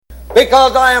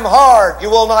Because I am hard, you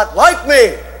will not like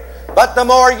me. But the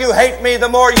more you hate me, the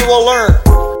more you will learn.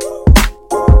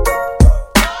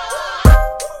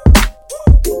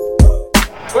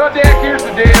 Well, Jack, here's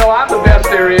the deal. I'm the best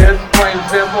there is, plain and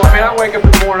simple. I mean, I wake up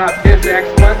in the morning, I piss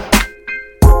excellence.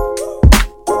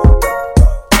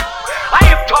 I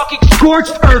am talking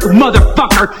scorched earth,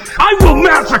 motherfucker! I will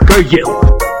massacre you!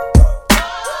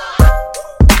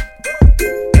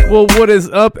 Well, what is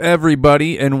up,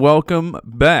 everybody, and welcome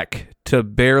back to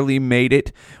Barely Made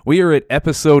It. We are at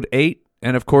episode 8,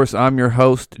 and of course, I'm your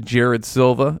host, Jarod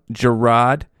Silva,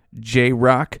 Jarod,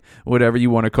 J-Rock, whatever you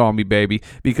want to call me, baby,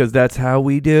 because that's how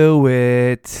we do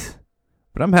it.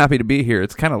 But I'm happy to be here.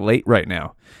 It's kind of late right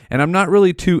now, and I'm not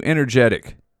really too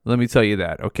energetic. Let me tell you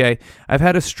that, okay? I've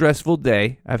had a stressful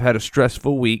day. I've had a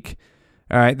stressful week.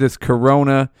 All right, this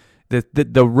Corona,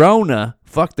 the Rona,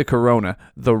 fuck the Corona.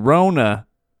 The Rona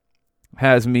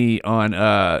has me on,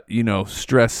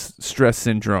 stress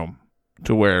syndrome,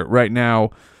 to where right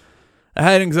now I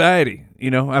had anxiety.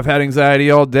 I've had anxiety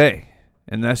all day,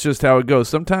 and that's just how it goes.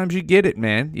 Sometimes you get it,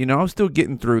 man. I'm still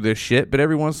getting through this shit, but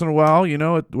every once in a while,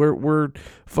 we're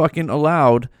fucking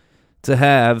allowed to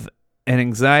have an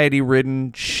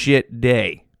anxiety-ridden shit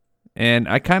day, and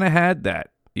I kind of had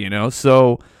that,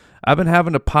 so I've been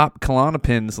having to pop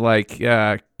Klonopins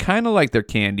kind of like they're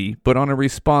candy, but on a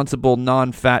responsible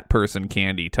non-fat person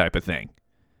candy type of thing,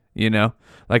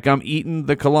 like I'm eating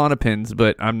the Klonopins,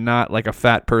 but I'm not like a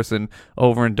fat person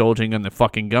overindulging in the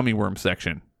fucking gummy worm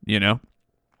section,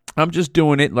 I'm just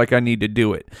doing it like I need to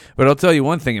do it. But I'll tell you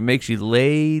one thing, it makes you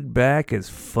laid back as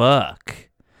fuck.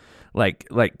 Like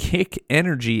kick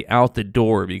energy out the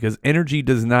door, because energy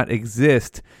does not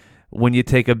exist when you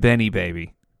take a Benny,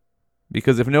 baby.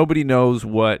 Because if nobody knows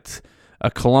what a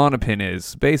Klonopin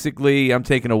is, basically I'm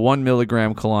taking a 1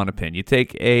 milligram Klonopin. You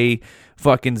take a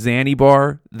fucking Xanny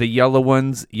bar, the yellow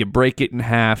ones, you break it in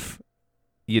half,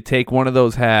 you take one of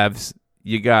those halves,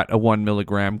 you got a 1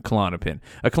 milligram Klonopin.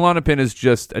 A Klonopin is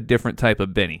just a different type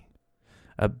of Benny.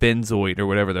 A benzoid or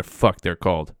whatever the fuck they're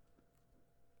called.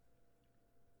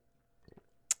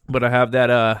 But I have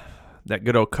that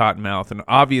good old cotton mouth, and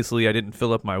obviously I didn't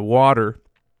fill up my water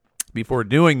before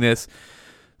doing this,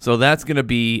 so that's going to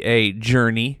be a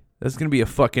journey. That's going to be a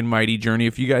fucking mighty journey.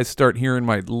 If you guys start hearing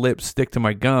my lips stick to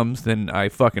my gums, then I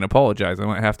fucking apologize. I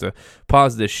might have to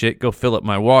pause this shit, go fill up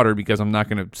my water, because I'm not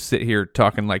going to sit here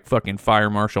talking like fucking Fire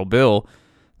Marshal Bill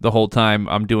the whole time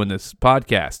I'm doing this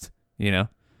podcast, I'm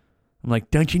like,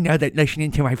 don't you know that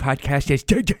listening to my podcast is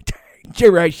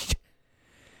dangerous?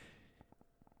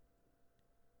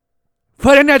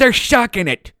 Put another shock in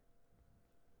it.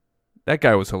 That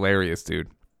guy was hilarious, dude.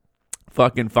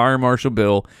 Fucking Fire Marshal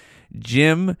Bill,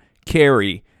 Jim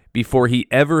Carrey, before he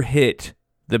ever hit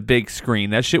the big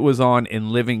screen. That shit was on in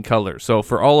living color. So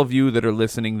for all of you that are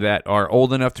listening that are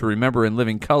old enough to remember in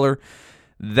living color,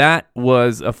 that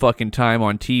was a fucking time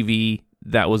on TV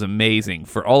that was amazing.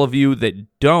 For all of you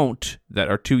that don't, that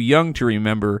are too young to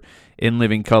remember in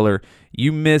living color,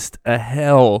 you missed a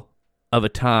hell of a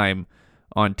time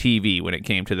on TV when it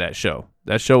came to that show.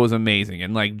 That show was amazing.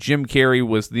 And like Jim Carrey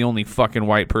was the only fucking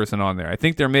white person on there. I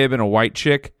think there may have been a white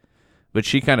chick, but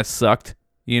she kind of sucked,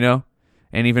 And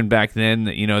even back then,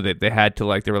 that they had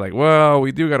to they were like, well,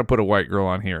 we do got to put a white girl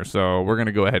on here, so we're going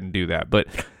to go ahead and do that. But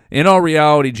in all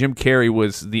reality, Jim Carrey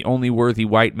was the only worthy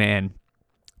white man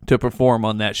to perform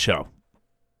on that show.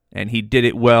 And he did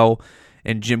it well.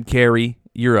 And Jim Carrey,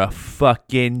 you're a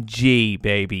fucking G,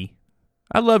 baby.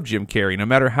 I love Jim Carrey, no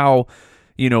matter how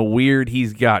weird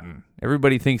he's gotten.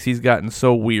 Everybody thinks he's gotten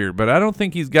so weird, but I don't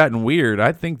think he's gotten weird.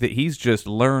 I think that he's just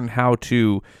learned how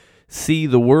to see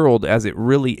the world as it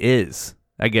really is,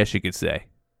 I guess you could say.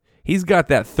 He's got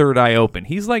that third eye open.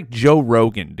 He's like Joe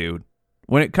Rogan, dude.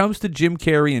 When it comes to Jim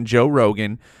Carrey and Joe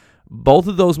Rogan, both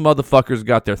of those motherfuckers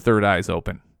got their third eyes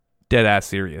open. Dead ass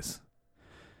serious.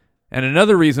 And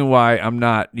another reason why I'm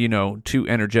not, too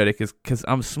energetic is because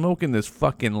I'm smoking this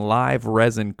fucking live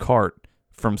resin cart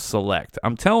from Select.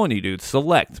 I'm telling you, dude,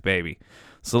 Select, baby.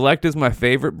 Select is my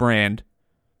favorite brand.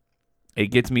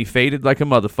 It gets me faded like a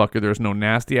motherfucker. There's no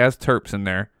nasty-ass terps in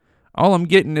there. All I'm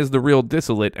getting is the real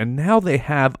distillate, and now they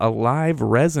have a live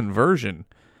resin version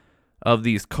of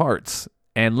these carts.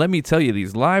 And let me tell you,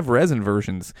 these live resin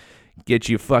versions get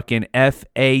you fucking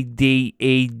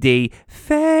F-A-D-E-D,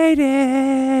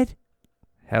 faded.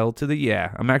 Hell to the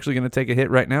yeah. I'm actually going to take a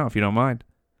hit right now, if you don't mind.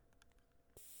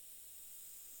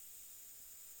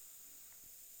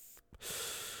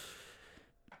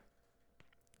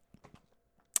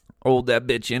 Hold that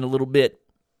bitch in a little bit.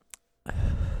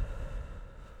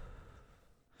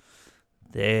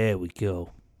 There we go.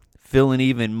 Feeling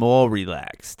even more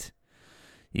relaxed.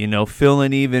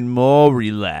 feeling even more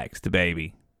relaxed,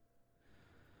 baby.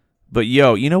 But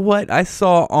yo, you know what? I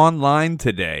saw online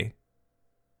today,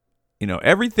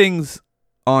 everything's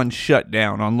on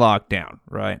shutdown, on lockdown,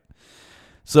 right?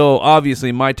 So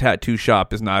obviously my tattoo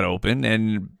shop is not open,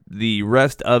 and the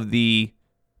rest of the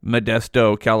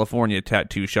Modesto, California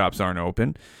tattoo shops aren't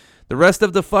open. The rest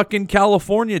of the fucking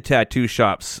California tattoo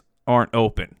shops aren't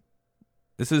open.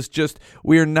 This is just,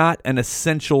 we are not an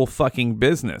essential fucking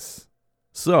business.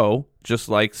 So, just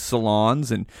like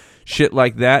salons and shit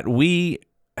like that, we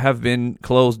have been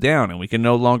closed down and we can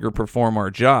no longer perform our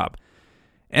job.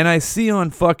 And I see on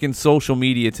fucking social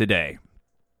media today,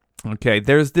 okay,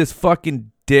 there's this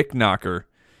fucking dick knocker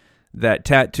that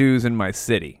tattoos in my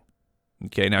city.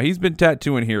 Okay, now he's been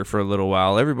tattooing here for a little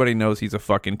while. Everybody knows he's a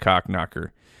fucking cock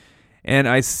knocker. And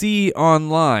I see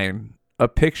online a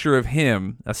picture of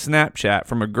him, a Snapchat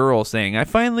from a girl saying, I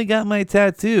finally got my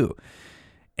tattoo.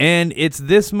 And it's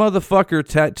this motherfucker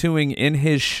tattooing in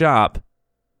his shop.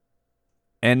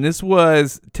 And this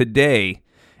was today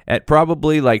at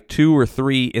probably like 2 or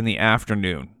 3 in the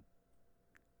afternoon.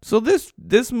 So this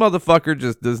motherfucker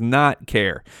just does not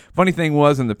care. Funny thing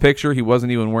was, in the picture, he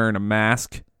wasn't even wearing a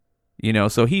mask.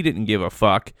 So he didn't give a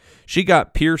fuck. She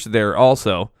got pierced there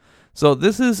also. So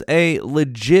this is a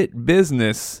legit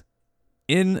business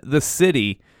in the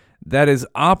city that is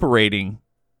operating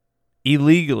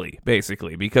illegally,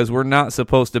 basically, because we're not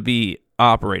supposed to be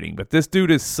operating. But this dude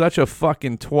is such a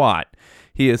fucking twat.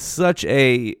 He is such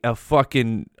a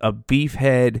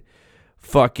beefhead,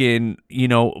 fucking,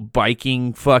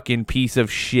 biking fucking piece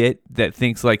of shit that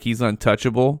thinks like he's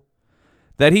untouchable,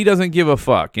 that he doesn't give a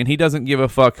fuck, and he doesn't give a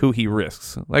fuck who he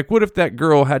risks. Like, what if that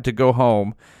girl had to go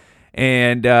home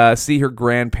and see her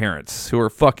grandparents who are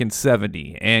fucking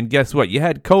 70, and guess what? You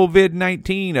had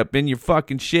COVID-19 up in your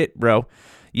fucking shit, bro.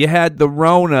 You had the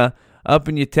Rona up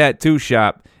in your tattoo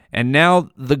shop, and now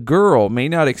the girl may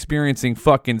not experiencing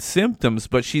fucking symptoms,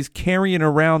 but she's carrying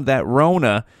around that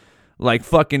Rona like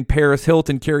fucking Paris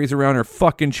Hilton carries around her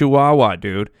fucking chihuahua,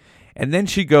 dude. And then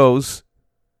she goes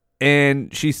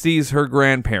and she sees her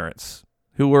grandparents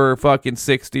who are fucking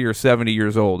 60 or 70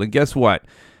 years old. And guess what?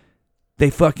 They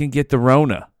fucking get the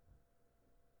Rona.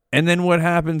 And then what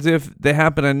happens if they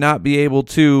happen to not be able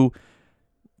to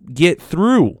get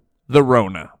through the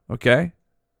Rona, okay?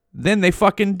 Then they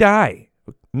fucking die.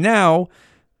 Now,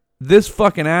 this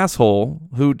fucking asshole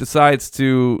who decides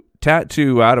to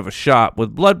tattoo out of a shop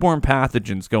with bloodborne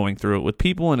pathogens going through it, with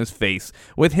people in his face,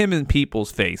 with him in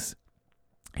people's face,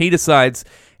 he decides,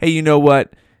 hey, you know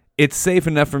what? It's safe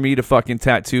enough for me to fucking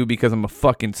tattoo because I'm a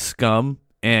fucking scum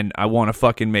and I want to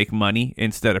fucking make money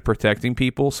instead of protecting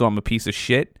people, so I'm a piece of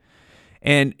shit.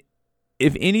 And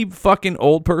if any fucking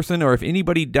old person or if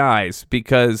anybody dies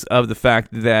because of the fact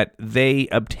that they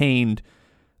obtained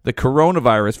the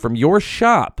coronavirus from your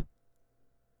shop,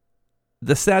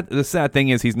 the sad thing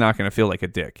is he's not going to feel like a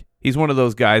dick. He's one of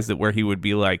those guys that where he would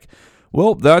be like,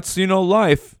 well, that's,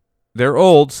 life. They're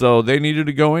old, so they needed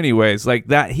to go anyways. Like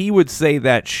that, he would say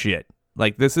that shit.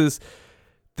 Like this is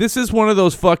one of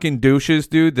those fucking douches,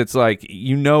 dude, that's like,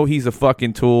 he's a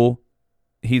fucking tool.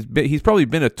 He's probably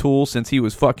been a tool since he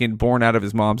was fucking born out of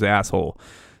his mom's asshole.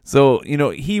 So,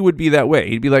 he would be that way.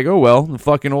 He'd be like, oh, well, the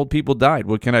fucking old people died.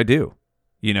 What can I do?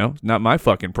 Not my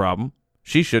fucking problem.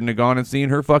 She shouldn't have gone and seen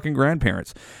her fucking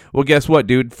grandparents. Well, guess what,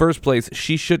 dude? First place,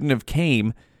 she shouldn't have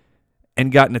came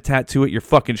and gotten a tattoo at your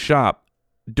fucking shop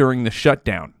during the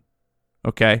shutdown.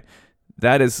 Okay?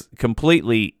 That is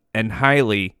completely and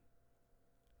highly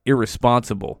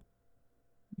irresponsible.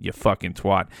 You fucking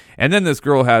twat. And then this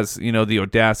girl has, the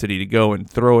audacity to go and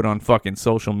throw it on fucking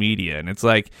social media. And it's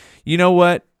like, you know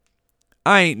what?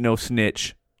 I ain't no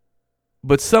snitch.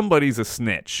 But somebody's a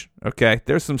snitch, okay?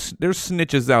 There's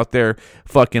snitches out there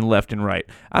fucking left and right.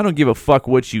 I don't give a fuck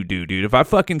what you do, dude. If I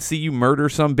fucking see you murder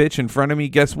some bitch in front of me,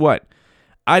 guess what?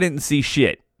 I didn't see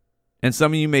shit. And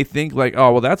some of you may think like,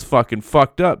 oh, well, that's fucking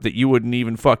fucked up that you wouldn't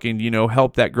even fucking,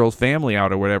 help that girl's family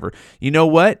out or whatever. You know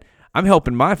what? I'm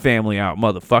helping my family out,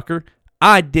 motherfucker.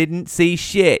 I didn't see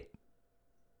shit.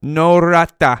 No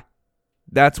rata.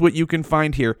 That's what you can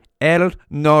find here. El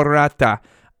no rata.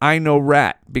 I know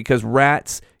rat because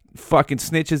rats, fucking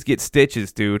snitches get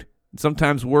stitches, dude.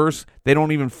 Sometimes worse, they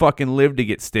don't even fucking live to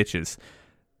get stitches.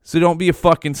 So don't be a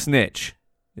fucking snitch.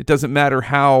 It doesn't matter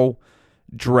how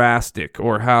drastic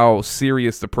or how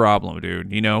serious the problem,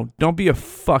 dude. Don't be a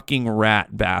fucking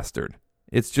rat bastard.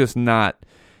 It's just not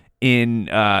in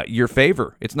your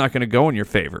favor. It's not going to go in your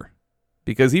favor.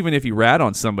 Because even if you rat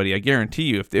on somebody, I guarantee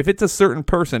you, if it's a certain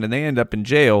person and they end up in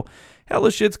jail, Hella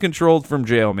shit's controlled from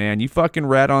jail, man. You fucking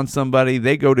rat on somebody,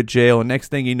 they go to jail, and next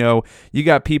thing you know, you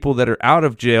got people that are out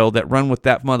of jail that run with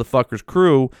that motherfucker's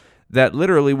crew that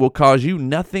literally will cause you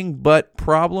nothing but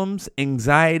problems,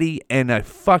 anxiety, and a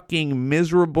fucking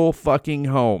miserable fucking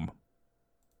home.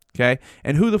 Okay?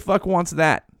 And who the fuck wants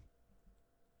that?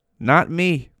 Not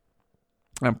me.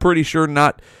 I'm pretty sure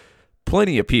not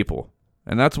plenty of people.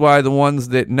 And that's why the ones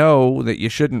that know that you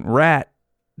shouldn't rat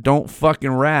don't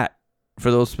fucking rat for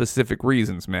those specific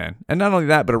reasons, man. And not only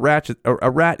that, but a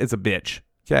rat is a bitch.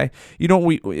 Okay?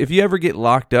 If you ever get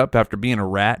locked up after being a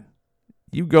rat,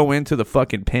 you go into the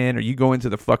fucking pen or you go into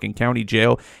the fucking county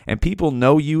jail and people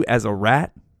know you as a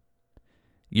rat,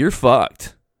 you're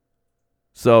fucked.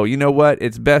 So, you know what?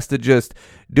 It's best to just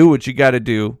do what you got to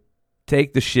do.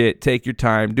 Take the shit, take your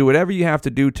time, do whatever you have to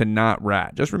do to not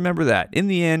rat. Just remember that. In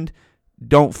the end,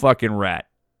 don't fucking rat.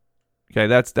 Okay,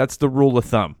 that's the rule of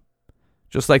thumb.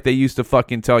 Just like they used to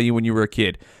fucking tell you when you were a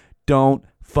kid. Don't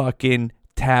fucking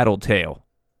tattletale.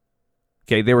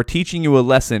 Okay, they were teaching you a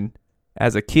lesson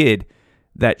as a kid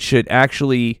that should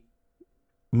actually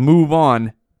move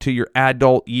on to your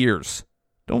adult years.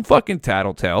 Don't fucking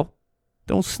tattletale.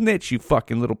 Don't snitch, you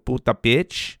fucking little puta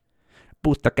bitch.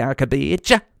 Puta caca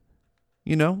bitch.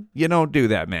 You know, you don't do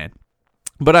that, man.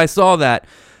 But I saw that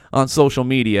on social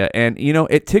media, and, you know,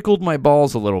 it tickled my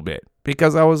balls a little bit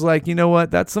because I was like, you know what,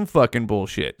 that's some fucking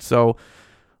bullshit. So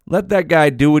let that guy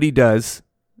do what he does,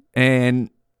 and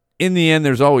in the end,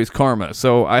 there's always karma.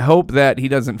 So I hope that he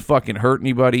doesn't fucking hurt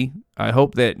anybody. I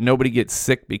hope that nobody gets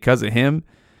sick because of him,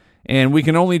 and we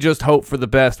can only just hope for the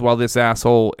best while this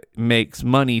asshole makes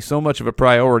money so much of a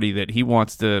priority that he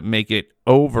wants to make it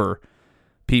over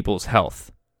people's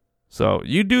health. So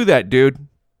you do that, dude.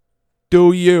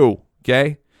 Do you,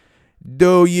 okay?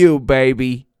 Do you,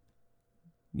 baby.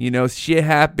 You know, shit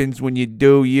happens when you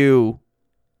do you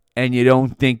and you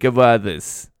don't think of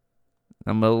others.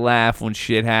 I'm going to laugh when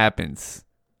shit happens.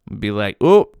 I'm going to be like,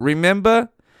 oh, remember?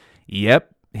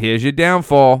 Yep, here's your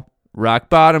downfall. Rock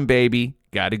bottom, baby.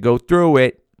 Got to go through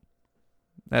it.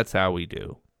 That's how we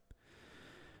do.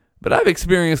 But I've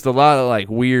experienced a lot of, like,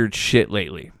 weird shit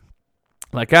lately.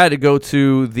 Like, I had to go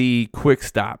to the Quick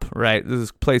Stop, right? This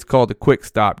is a place called the Quick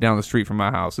Stop down the street from my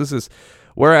house. This is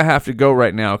where I have to go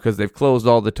right now because they've closed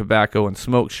all the tobacco and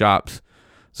smoke shops.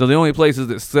 So the only places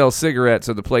that sell cigarettes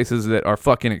are the places that are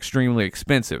fucking extremely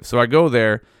expensive. So I go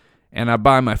there, and I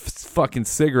buy my fucking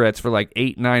cigarettes for like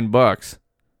 $8-9.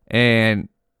 And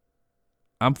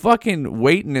I'm fucking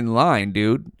waiting in line,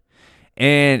 dude.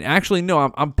 And actually,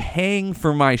 no, I'm paying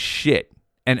for my shit.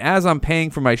 And as I'm paying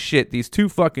for my shit, these two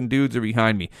fucking dudes are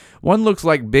behind me. One looks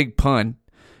like Big Pun.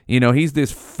 You know, he's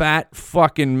this fat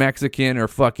fucking Mexican or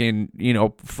fucking, you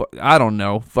know, I don't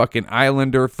know, fucking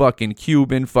Islander, fucking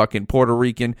Cuban, fucking Puerto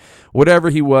Rican.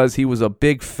 Whatever he was a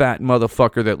big fat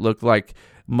motherfucker that looked like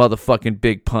motherfucking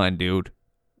Big Pun, dude.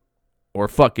 Or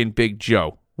fucking Big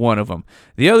Joe, one of them.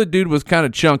 The other dude was kind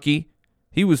of chunky.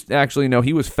 He was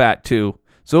fat too.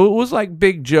 So it was like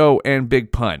Big Joe and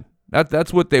Big Pun.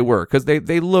 That's what they were, because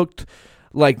they looked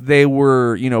like they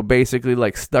were, you know, basically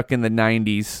like stuck in the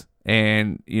 90s,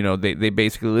 and, you know, they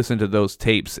basically listened to those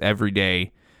tapes every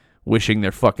day, wishing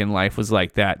their fucking life was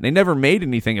like that. They never made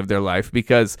anything of their life,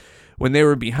 because when they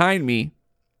were behind me,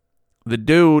 the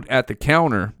dude at the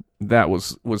counter that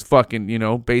was fucking, you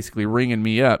know, basically ringing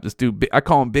me up, this dude, I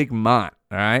call him Big Mont,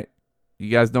 all right? You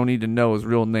guys don't need to know his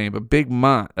real name, but Big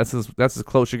Mont, that's as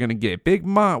close you're going to get. Big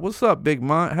Mont, what's up, Big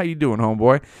Mont? How you doing,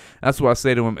 homeboy? That's what I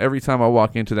say to him every time I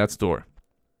walk into that store.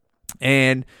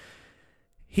 And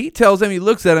he tells him, he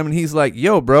looks at him, and he's like,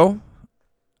 yo, bro,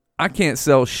 I can't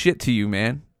sell shit to you,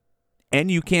 man.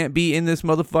 And you can't be in this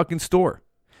motherfucking store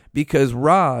because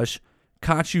Raj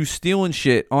caught you stealing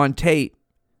shit on tape.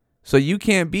 So you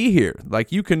can't be here.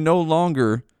 Like, you can no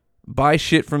longer buy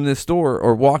shit from this store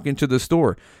or walk into the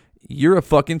store. You're a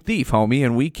fucking thief, homie,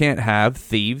 and we can't have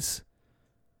thieves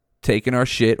taking our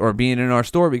shit or being in our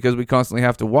store because we constantly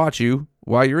have to watch you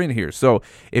while you're in here. So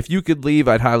if you could leave,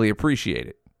 I'd highly appreciate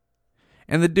it.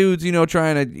 And the dude's, you know,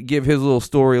 trying to give his little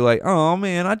story like, oh,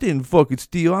 man, I didn't fucking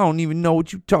steal. I don't even know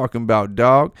what you talking about,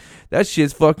 dog. That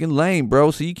shit's fucking lame,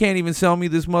 bro. So you can't even sell me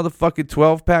this motherfucking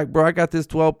 12-pack, bro. I got this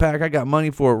 12-pack. I got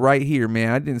money for it right here,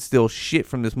 man. I didn't steal shit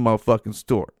from this motherfucking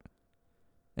store.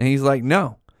 And he's like,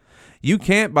 no. You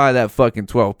can't buy that fucking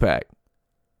 12-pack.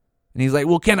 And he's like,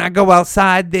 well, can I go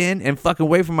outside then and fucking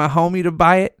wait for my homie to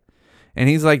buy it? And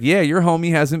he's like, yeah, your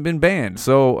homie hasn't been banned.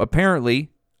 So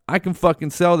apparently I can fucking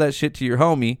sell that shit to your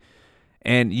homie,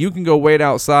 and you can go wait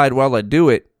outside while I do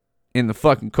it in the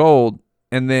fucking cold,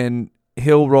 and then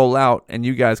he'll roll out and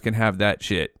you guys can have that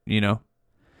shit, you know?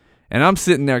 And I'm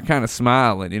sitting there kind of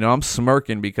smiling, I'm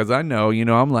smirking because I know,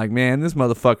 I'm like, man, this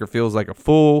motherfucker feels like a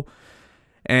fool.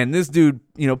 And this dude,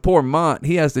 poor Mont,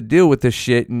 he has to deal with this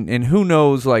shit, and who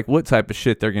knows, like, what type of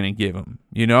shit they're going to give him.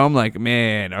 I'm like,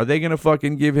 man, are they going to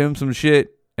fucking give him some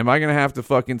shit? Am I going to have to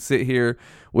fucking sit here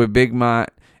with Big Mont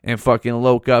and fucking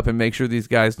loke up and make sure these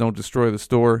guys don't destroy the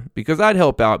store? Because I'd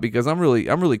help out, because I'm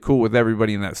really cool with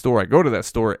everybody in that store. I go to that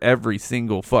store every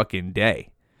single fucking day.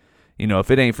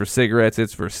 If it ain't for cigarettes,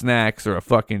 it's for snacks or a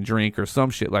fucking drink or some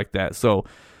shit like that. So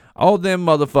all them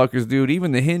motherfuckers, dude,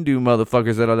 even the Hindu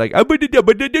motherfuckers that are like,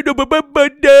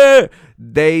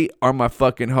 they are my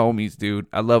fucking homies, dude.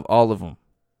 I love all of them.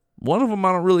 One of them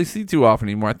I don't really see too often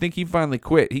anymore. I think he finally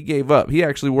quit. He gave up. He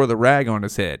actually wore the rag on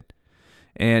his head.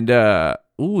 And, what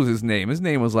was his name? His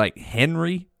name was like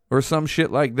Henry or some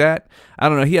shit like that. I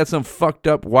don't know. He had some fucked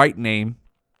up white name.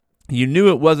 You knew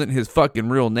it wasn't his fucking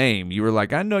real name. You were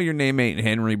like, I know your name ain't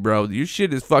Henry, bro. Your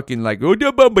shit is fucking like, and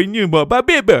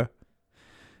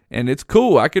it's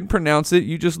cool. I can pronounce it.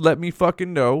 You just let me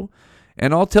fucking know,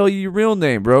 and I'll tell you your real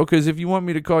name, bro. Because if you want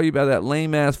me to call you by that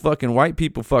lame-ass fucking white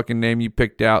people fucking name you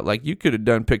picked out, like, you could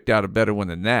have picked out a better one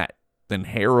than that. Than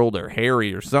Harold or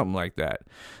Harry or something like that.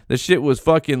 The shit was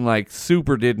fucking like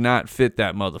super did not fit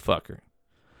that motherfucker.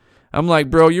 I'm like,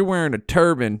 bro, you're wearing a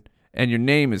turban and your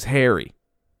name is Harry.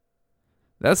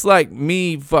 That's like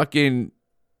me fucking,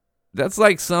 that's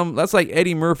like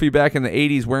Eddie Murphy back in the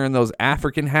 80s wearing those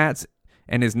African hats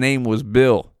and his name was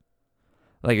Bill.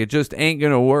 Like, it just ain't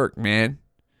gonna work, man.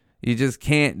 You just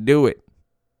can't do it.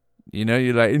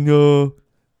 You're like, no,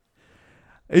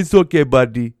 it's okay,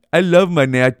 buddy. I love my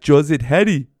nachos. It's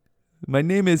Harry. My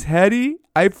name is Harry.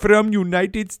 I'm from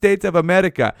United States of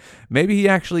America. Maybe he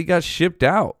actually got shipped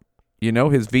out.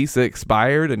 His visa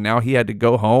expired and now he had to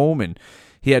go home and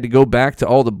he had to go back to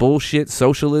all the bullshit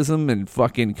socialism and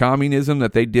fucking communism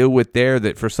that they deal with there,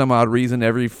 that for some odd reason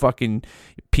every fucking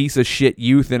piece of shit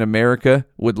youth in America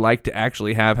would like to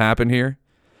actually have happen here.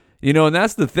 And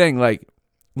that's the thing. Like,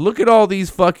 look at all these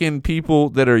fucking people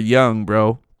that are young,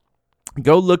 bro.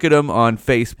 Go look at them on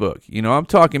Facebook. I'm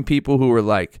talking people who are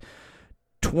like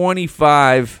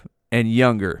 25 and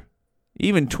younger,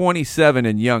 even 27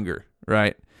 and younger,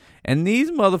 right? And these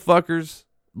motherfuckers,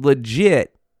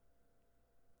 legit,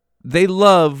 they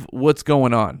love what's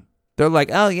going on. They're like,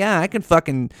 oh yeah, I can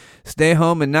fucking stay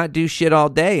home and not do shit all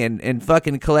day and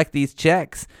fucking collect these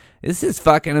checks. This is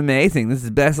fucking amazing. This is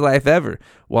the best life ever.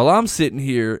 While I'm sitting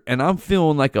here and I'm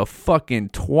feeling like a fucking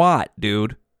twat,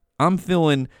 dude. I'm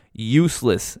feeling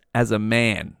useless as a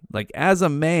man. Like, as a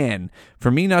man, for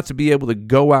me not to be able to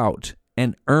go out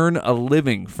and earn a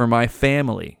living for my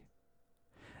family,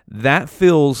 that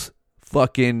feels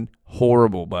fucking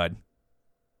horrible, bud.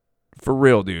 For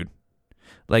real, dude.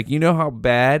 Like, you know how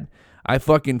bad I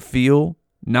fucking feel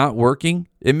not working?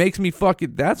 It makes me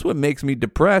that's what makes me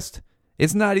depressed.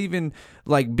 It's not even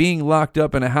like being locked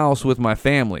up in a house with my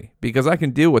family, because I can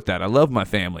deal with that. I love my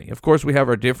family. Of course, we have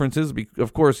our differences.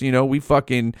 Of course, we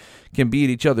fucking can be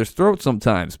at each other's throats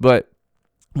sometimes. But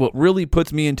what really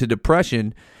puts me into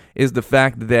depression is the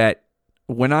fact that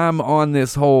when I'm on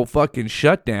this whole fucking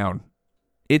shutdown,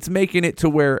 it's making it to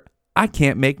where I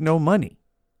can't make no money.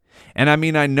 And I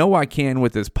mean, I know I can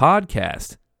with this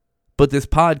podcast, but this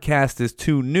podcast is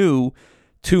too new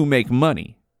to make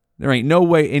money. There ain't no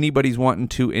way anybody's wanting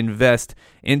to invest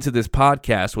into this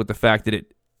podcast with the fact that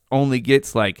it only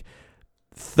gets like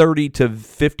 30 to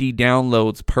 50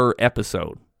 downloads per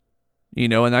episode.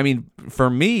 And I mean,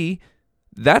 for me,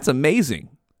 that's amazing.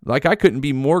 Like, I couldn't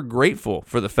be more grateful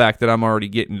for the fact that I'm already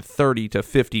getting 30 to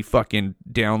 50 fucking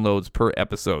downloads per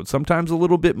episode. Sometimes a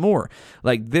little bit more.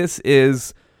 Like, this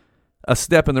is a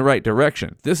step in the right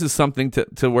direction. This is something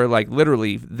to where, like,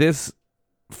 literally this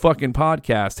fucking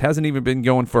podcast hasn't even been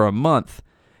going for a month,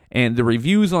 and the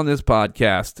reviews on this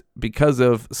podcast, because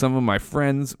of some of my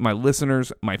friends, my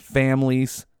listeners, my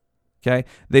families, okay,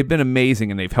 they've been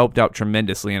amazing and they've helped out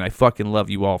tremendously, and I fucking love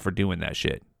you all for doing that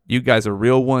shit. You guys are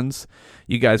real ones.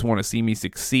 You guys want to see me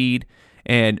succeed,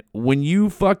 and when you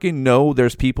fucking know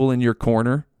there's people in your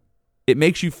corner, it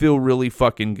makes you feel really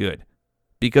fucking good,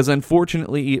 because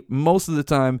unfortunately most of the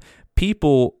time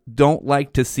people don't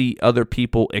like to see other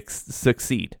people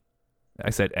succeed. I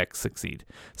said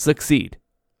succeed.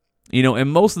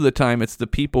 And most of the time it's the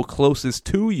people closest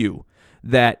to you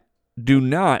that do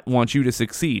not want you to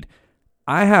succeed.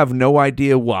 I have no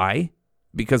idea why,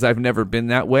 because I've never been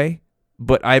that way,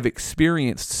 but I've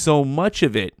experienced so much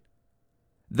of it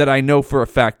that I know for a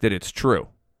fact that it's true.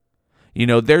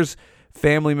 There's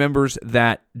family members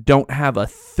that don't have a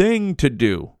thing to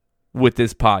do with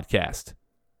this podcast.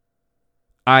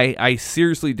 I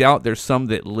seriously doubt there's some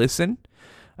that listen,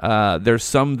 There's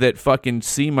some that fucking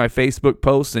see my Facebook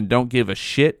posts and don't give a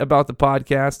shit about the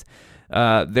podcast.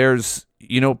 There's,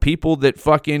 people that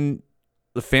fucking,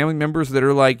 the family members that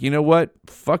are like, you know what?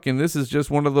 Fucking, this is just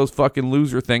one of those fucking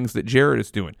loser things that Jarod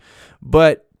is doing.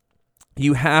 But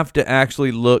you have to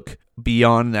actually look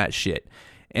beyond that shit.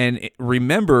 And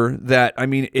remember that,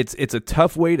 it's a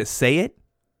tough way to say it.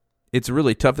 It's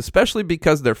really tough, especially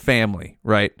because they're family,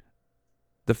 right?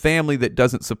 The family that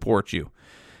doesn't support you.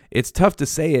 It's tough to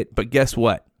say it, but guess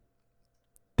what?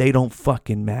 They don't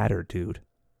fucking matter, dude.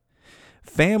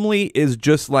 Family is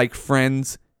just like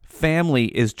friends. Family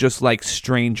is just like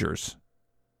strangers.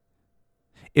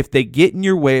 If they get in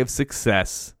your way of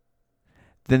success,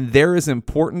 then they're as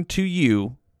important to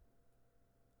you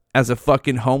as a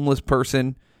fucking homeless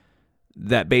person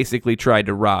that basically tried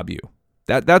to rob you.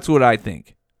 That's what I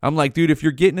think. I'm like, dude, if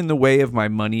you're getting in the way of my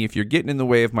money, if you're getting in the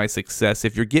way of my success,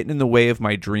 if you're getting in the way of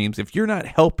my dreams, if you're not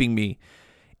helping me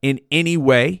in any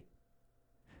way,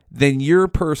 then you're a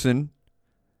person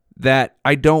that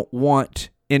I don't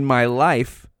want in my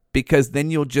life, because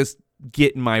then you'll just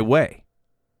get in my way.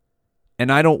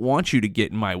 And I don't want you to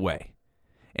get in my way.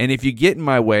 And if you get in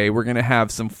my way, we're going to have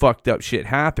some fucked up shit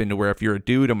happen to where if you're a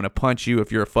dude, I'm going to punch you.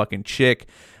 If you're a fucking chick,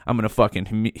 I'm going to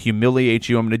fucking humiliate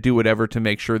you. I'm going to do whatever to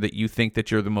make sure that you think that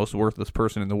you're the most worthless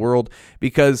person in the world,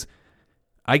 because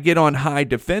I get on high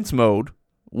defense mode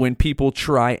when people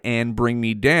try and bring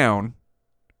me down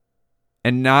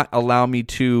and not allow me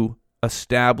to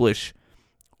establish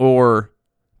or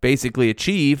basically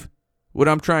achieve what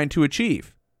I'm trying to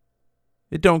achieve.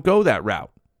 It don't go that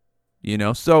route.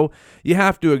 So you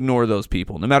have to ignore those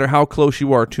people, no matter how close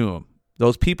you are to them.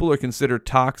 Those people are considered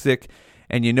toxic,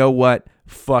 and you know what?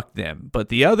 Fuck them. But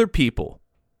the other people,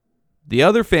 the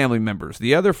other family members,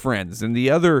 the other friends, and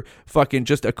the other fucking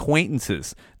just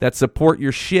acquaintances that support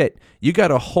your shit, you got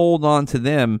to hold on to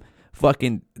them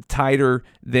fucking tighter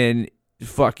than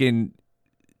fucking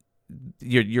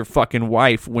your fucking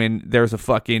wife when there's a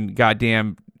fucking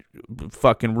goddamn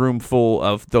fucking room full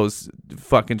of those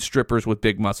fucking strippers with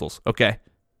big muscles. Okay,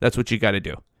 that's what you got to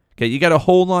do. Okay, you got to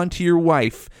hold on to your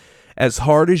wife as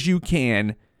hard as you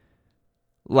can,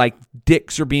 like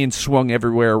dicks are being swung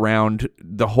everywhere around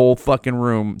the whole fucking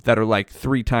room that are like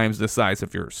 3 times the size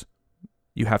of yours.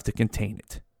 You have to contain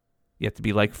it. You have to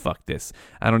be like, fuck this.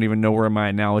 I don't even know where my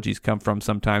analogies come from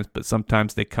sometimes, but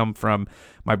sometimes they come from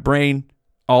my brain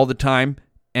all the time,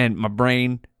 and my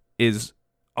brain is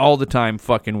all the time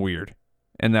fucking weird.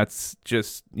 And that's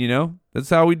just, that's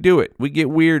how we do it. We get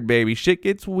weird, baby. Shit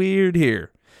gets weird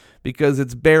here because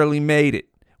it's barely made it.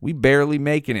 We barely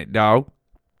making it, dog.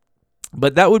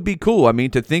 But that would be cool.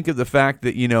 To think of the fact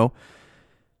that,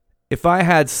 if I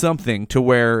had something to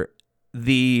where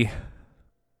the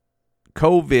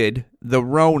COVID, the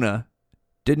Rona,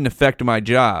 didn't affect my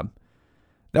job,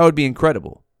 that would be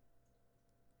incredible.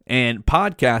 And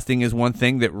podcasting is one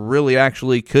thing that really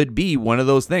actually could be one of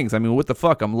those things. What the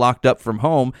fuck? I'm locked up from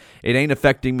home. It ain't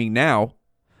affecting me now.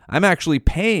 I'm actually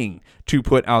paying to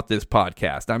put out this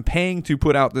podcast. I'm paying to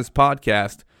put out this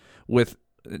podcast with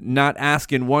not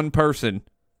asking one person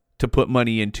to put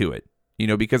money into it.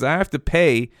 Because I have to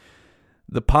pay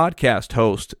the podcast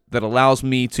host that allows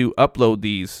me to upload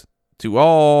these to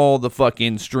all the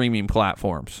fucking streaming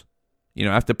platforms. I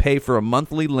have to pay for a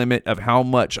monthly limit of how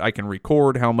much I can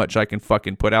record, how much I can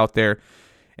fucking put out there.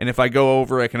 And if I go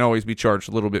over, I can always be charged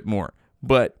a little bit more.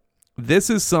 But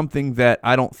this is something that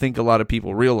I don't think a lot of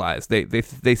people realize.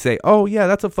 They say, oh, yeah,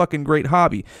 that's a fucking great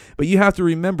hobby. But you have to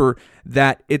remember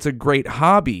that it's a great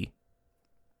hobby,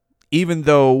 even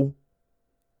though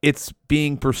it's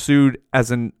being pursued as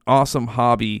an awesome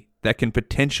hobby that can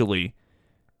potentially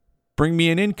bring me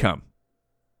an income.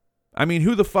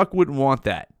 Who the fuck wouldn't want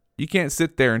that? You can't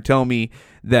sit there and tell me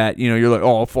that, you're like,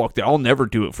 oh, fuck that. I'll never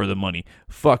do it for the money.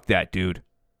 Fuck that, dude.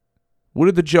 What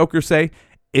did the Joker say?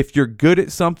 If you're good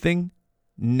at something,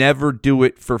 never do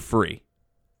it for free.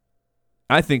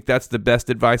 I think that's the best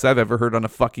advice I've ever heard on a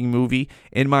fucking movie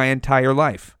in my entire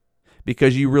life.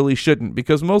 Because you really shouldn't.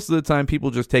 Because most of the time,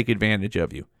 people just take advantage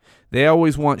of you. They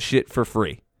always want shit for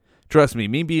free. Trust me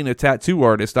being a tattoo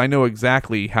artist, I know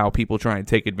exactly how people try and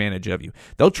take advantage of you.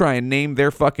 They'll try and name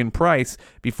their fucking price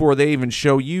before they even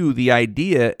show you the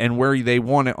idea and where they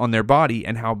want it on their body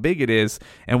and how big it is.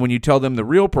 And when you tell them the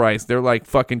real price, they're like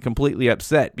fucking completely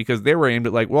upset because they were aimed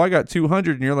at like, well, I got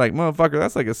 $200, and you're like, motherfucker,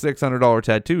 that's like a $600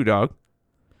 tattoo, dog.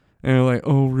 And they're like,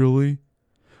 oh, really?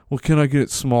 Well, can I get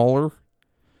it smaller?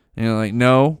 And you're like,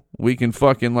 no. We can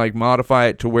fucking like modify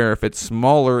it to where if it's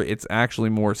smaller, it's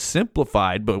actually more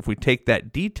simplified. But if we take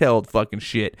that detailed fucking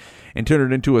shit and turn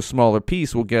it into a smaller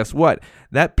piece, well, guess what?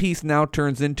 That piece now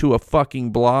turns into a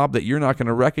fucking blob that you're not going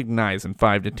to recognize in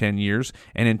 5 to 10 years.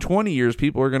 And in 20 years,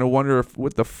 people are going to wonder if,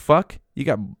 what the fuck? You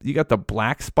got the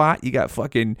black spot? You got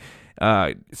fucking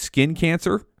skin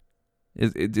cancer?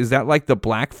 Is that like the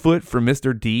Blackfoot for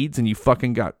Mr. Deeds and you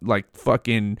fucking got like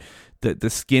fucking the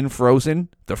skin frozen?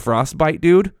 The frostbite,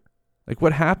 dude? Like,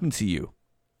 what happened to you?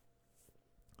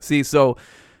 See, so,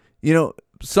 you know,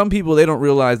 some people, they don't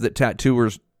realize that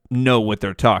tattooers know what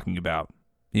they're talking about,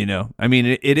 you know? I mean,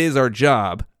 it is our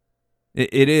job.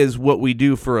 It is what we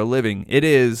do for a living. It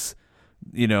is,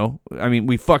 you know, I mean,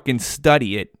 we fucking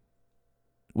study it.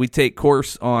 We take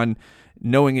course on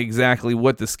knowing exactly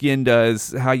what the skin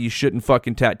does, how you shouldn't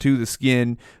fucking tattoo the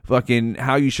skin, fucking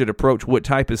how you should approach what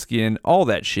type of skin, all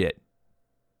that shit.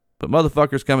 But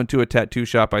motherfuckers coming to a tattoo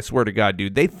shop, I swear to God,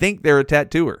 dude, they think they're a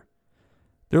tattooer.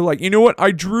 They're like, you know what?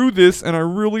 I drew this and I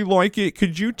really like it.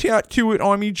 Could you tattoo it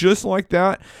on me just like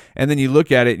that? And then you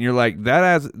look at it and you're like,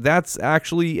 that's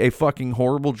actually a fucking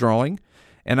horrible drawing.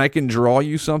 And I can draw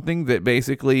you something that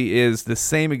basically is the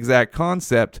same exact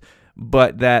concept,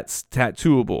 but that's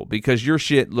tattooable because your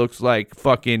shit looks like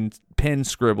fucking pen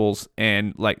scribbles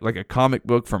and like a comic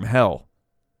book from hell.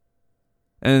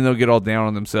 And then they'll get all down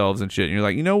on themselves and shit. And you're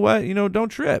like, you know what? You know, don't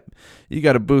trip. You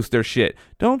got to boost their shit.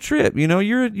 Don't trip. You know,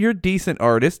 you're a decent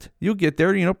artist. You'll get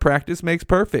there. You know, practice makes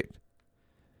perfect.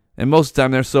 And most of the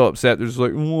time they're so upset. They're just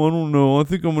like, oh, I don't know. I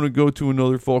think I'm going to go to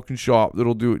another fucking shop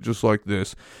that'll do it just like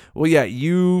this. Well, yeah,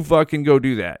 you fucking go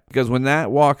do that. Because when that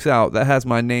walks out, that has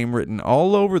my name written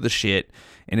all over the shit.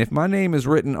 And if my name is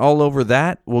written all over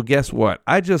that, well, guess what?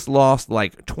 I just lost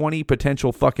like 20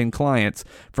 potential fucking clients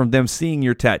from them seeing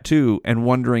your tattoo and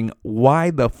wondering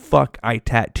why the fuck I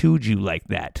tattooed you like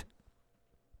that.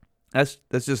 This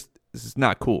is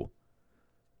not cool.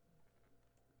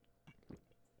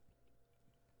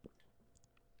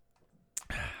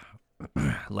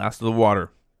 Last of the water.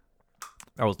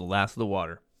 That was the last of the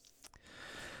water.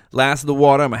 Last of the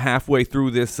water. I'm halfway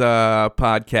through this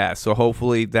podcast, so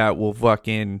hopefully that will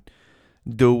fucking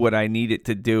do what I need it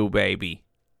to do, baby.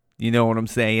 You know what I'm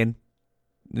saying?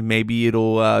 Maybe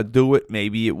it'll do it.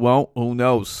 Maybe it won't. Who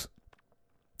knows?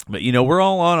 But, you know, we're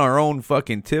all on our own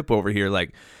fucking tip over here.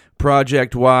 Like,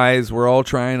 project-wise, we're all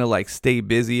trying to, like, stay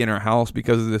busy in our house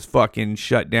because of this fucking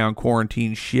shutdown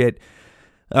quarantine shit.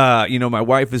 You know, my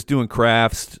wife is doing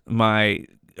crafts. My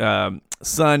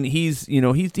son, he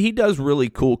does really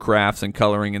cool crafts and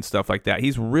coloring and stuff like that.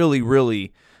 He's really,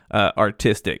 really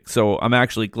artistic. So I'm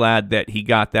actually glad that he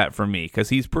got that from me because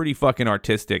he's pretty fucking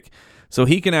artistic. So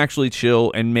he can actually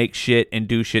chill and make shit and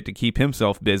do shit to keep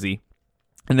himself busy.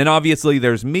 And then obviously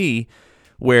there's me,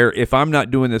 where if I'm not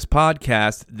doing this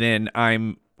podcast, then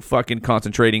I'm fucking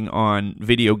concentrating on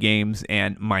video games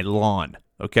and my lawn.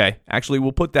 Okay, actually,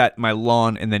 we'll put that my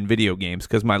lawn and then video games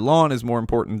because my lawn is more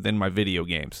important than my video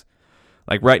games.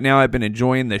 Like right now, I've been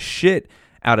enjoying the shit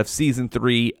out of Season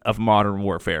 3 of Modern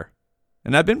Warfare.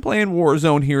 And I've been playing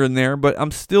Warzone here and there, but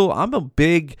I'm a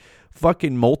big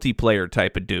fucking multiplayer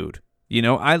type of dude. You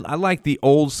know, I like the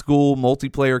old school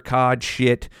multiplayer COD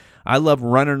shit. I love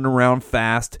running around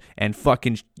fast and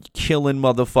fucking killing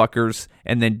motherfuckers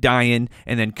and then dying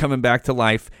and then coming back to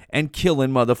life and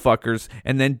killing motherfuckers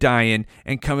and then dying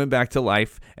and coming back to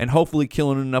life and hopefully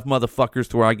killing enough motherfuckers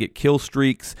to where I get kill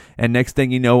streaks and next thing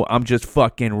you know, I'm just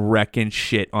fucking wrecking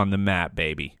shit on the map,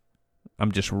 baby.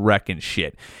 I'm just wrecking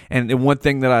shit. And one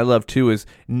thing that I love too is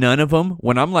none of them,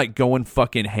 when I'm like going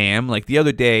fucking ham, like the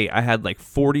other day I had like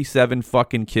 47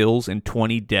 fucking kills and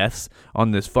 20 deaths on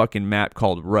this fucking map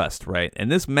called Rust, right?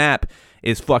 And this map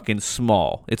is fucking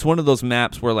small. It's one of those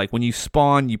maps where like when you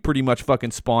spawn, you pretty much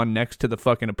fucking spawn next to the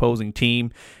fucking opposing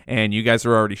team and you guys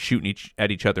are already shooting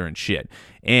at each other and shit.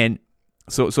 And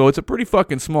so it's a pretty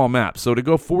fucking small map. So to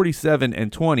go 47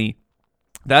 and 20,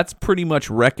 that's pretty much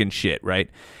wrecking shit, right?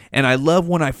 And I love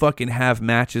when I fucking have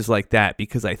matches like that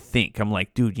because I'm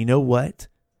like, dude, you know what?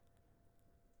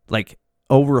 Like,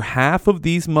 over half of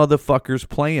these motherfuckers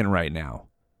playing right now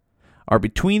are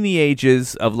between the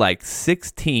ages of like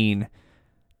 16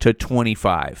 to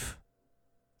 25.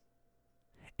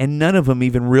 And none of them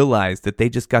even realize that they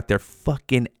just got their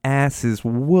fucking asses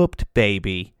whooped,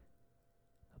 baby,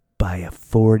 by a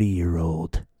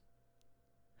 40-year-old.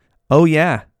 Oh,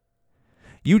 yeah.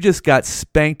 You just got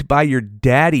spanked by your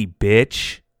daddy,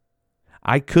 bitch.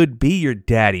 I could be your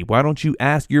daddy. Why don't you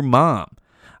ask your mom?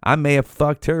 I may have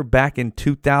fucked her back in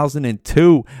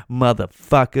 2002,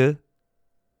 motherfucker.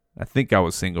 I think I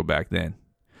was single back then.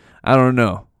 I don't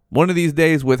know. One of these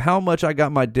days, with how much I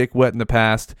got my dick wet in the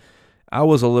past, I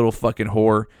was a little fucking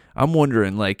whore. I'm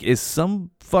wondering, like, is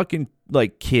some fucking,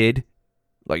 like, kid,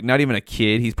 like, not even a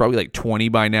kid, he's probably, like, 20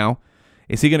 by now,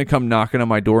 is he going to come knocking on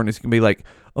my door and he's going to be like,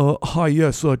 hi,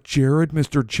 yes, Jarod,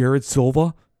 Mr. Jarod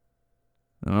Silva?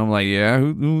 And I'm like, yeah,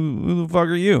 who the fuck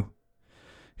are you?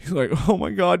 He's like, oh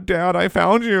my God, Dad, I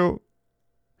found you.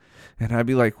 And I'd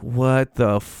be like, what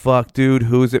the fuck, dude?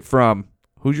 Who's it from?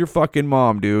 Who's your fucking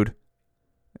mom, dude?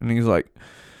 And he's like,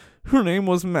 her name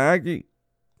was Maggie.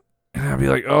 And I'd be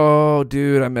like, oh,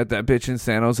 dude, I met that bitch in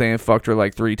San Jose and fucked her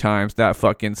like 3 times. That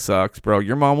fucking sucks, bro.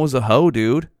 Your mom was a hoe,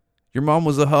 dude. Your mom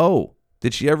was a hoe.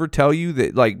 Did she ever tell you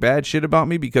that, like, bad shit about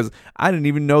me? Because I didn't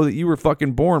even know that you were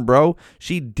fucking born, bro.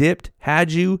 She dipped,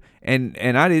 had you, and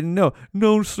I didn't know.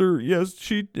 No, sir. Yes,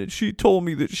 she told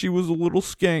me that she was a little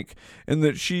skank and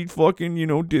that she fucking,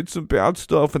 did some bad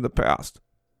stuff in the past.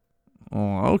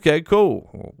 Oh, okay,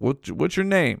 cool. What's your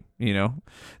name?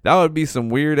 That would be some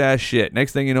weird ass shit.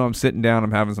 Next thing you know, I'm sitting down,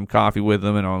 I'm having some coffee with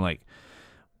them, and I'm like,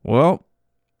 well,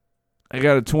 I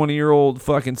got a 20-year-old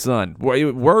fucking son.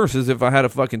 Worse is if I had a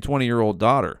fucking 20-year-old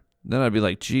daughter. Then I'd be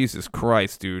like, Jesus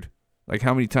Christ, dude. Like,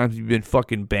 how many times have you been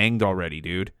fucking banged already,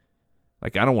 dude?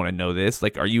 Like, I don't want to know this.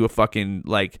 Like, are you a fucking,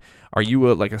 like, are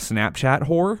you a Snapchat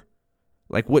whore?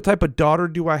 Like, what type of daughter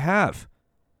do I have?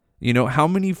 How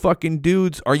many fucking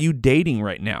dudes are you dating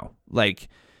right now? Like,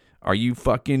 are you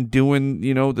fucking doing,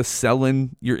 the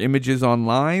selling your images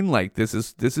online? Like, this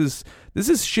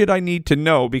is shit I need to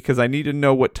know, because I need to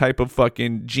know what type of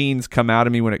fucking genes come out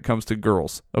of me when it comes to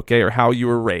girls, okay? Or how you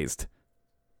were raised.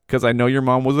 Because I know your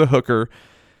mom was a hooker,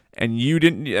 and you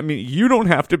don't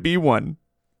have to be one.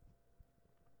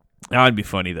 That would be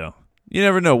funny, though. You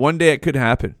never know. One day it could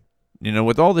happen.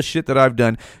 With all the shit that I've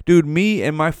done. Dude, me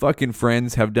and my fucking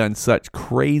friends have done such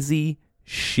crazy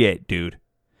shit, dude.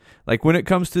 Like, when it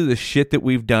comes to the shit that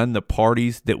we've done, the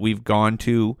parties that we've gone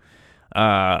to,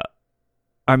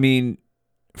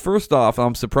 first off,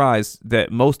 I'm surprised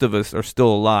that most of us are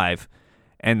still alive.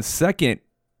 And second,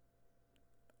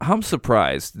 I'm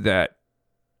surprised that,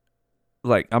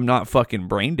 like, I'm not fucking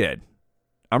brain dead.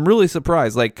 I'm really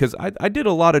surprised, like, because I did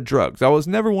a lot of drugs. I was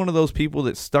never one of those people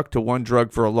that stuck to one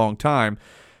drug for a long time,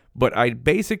 but I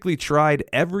basically tried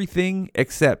everything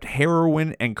except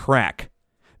heroin and crack,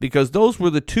 because those were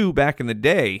the two back in the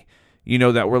day,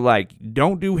 that were like,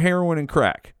 don't do heroin and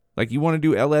crack. Like, you want to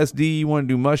do LSD, you want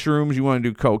to do mushrooms, you want to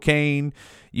do cocaine,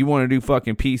 you want to do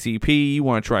fucking PCP, you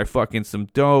want to try fucking some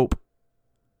dope,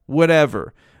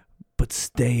 whatever. But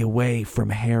stay away from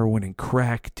heroin and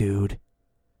crack, dude.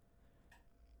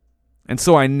 And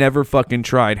so I never fucking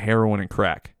tried heroin and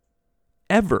crack.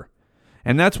 Ever.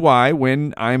 And that's why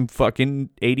when I'm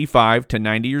fucking 85 to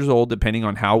 90 years old, depending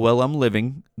on how well I'm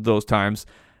living those times,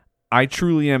 I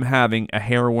truly am having a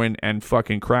heroin and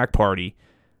fucking crack party.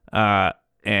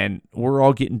 And we're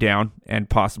all getting down and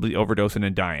possibly overdosing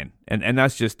and dying. And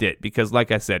that's just it. Because like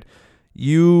I said,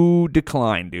 you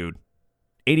decline, dude.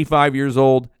 85 years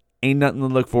old, ain't nothing to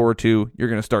look forward to. You're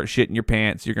going to start shitting your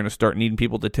pants. You're going to start needing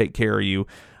people to take care of you.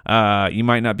 You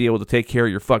might not be able to take care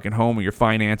of your fucking home or your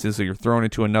finances, or you're thrown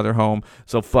into another home.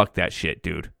 So fuck that shit,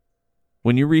 dude.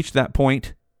 When you reach that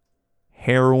point,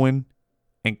 heroin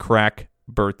and crack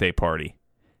birthday party.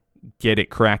 Get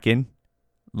it cracking?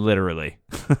 Literally.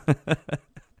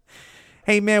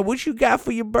 Hey, man, what you got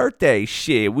for your birthday?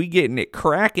 Shit, we getting it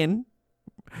cracking.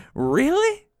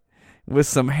 Really? With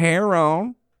some hair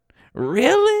on?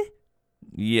 Really?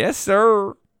 Yes,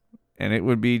 sir. And it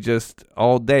would be just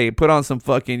all day. Put on some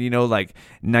fucking, like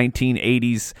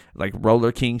 1980s, like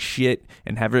Roller King shit,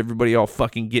 and have everybody all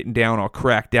fucking getting down, all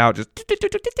cracked out. Just.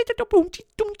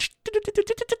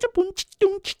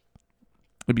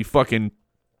 It'd be fucking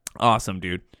awesome,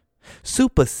 dude.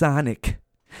 Supersonic.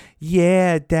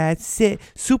 Yeah, that's it.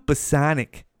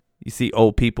 Supersonic. You see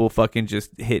old people fucking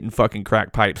just hitting fucking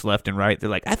crack pipes left and right. They're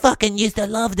like, I fucking used to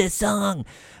love this song.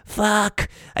 Fuck.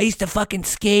 I used to fucking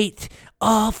skate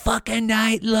all fucking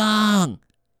night long.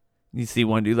 You see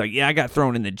one dude like, yeah, I got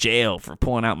thrown in the jail for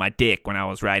pulling out my dick when I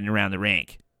was riding around the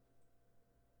rink.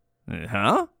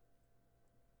 Huh?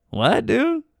 What,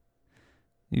 dude?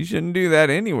 You shouldn't do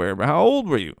that anywhere. But how old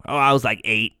were you? Oh, I was like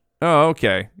 8. Oh,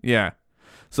 okay. Yeah.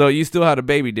 So you still had a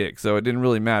baby dick, so it didn't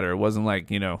really matter. It wasn't like,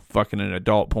 fucking an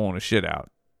adult pulling a shit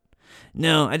out.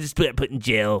 No, I just put in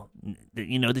jail.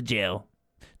 The jail.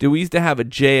 Dude, we used to have a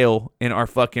jail in our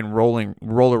fucking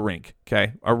roller rink,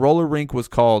 okay? Our roller rink was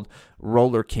called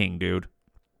Roller King, dude.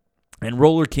 And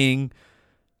Roller King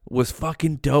was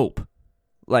fucking dope.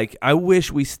 Like, I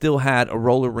wish we still had a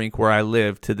roller rink where I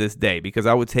live to this day, because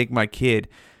I would take my kid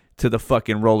to the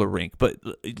fucking roller rink. But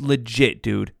legit,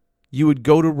 dude. You would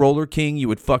go to Roller King, you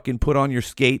would fucking put on your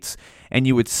skates, and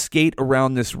you would skate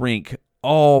around this rink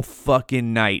all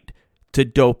fucking night to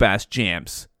dope-ass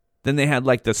jams. Then they had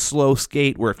like the slow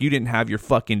skate where if you didn't have your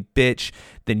fucking bitch,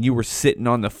 then you were sitting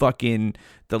on the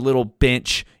little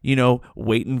bench, you know,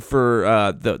 waiting for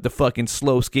the fucking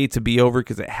slow skate to be over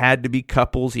because it had to be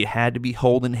couples. You had to be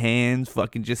holding hands,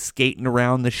 fucking just skating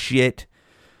around the shit.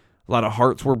 A lot of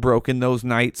hearts were broken those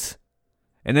nights.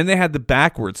 And then they had the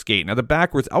backward skate. Now the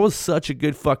backwards, I was such a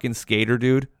good fucking skater,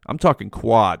 dude. I'm talking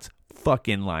quads,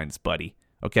 fucking lines, buddy.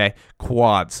 Okay,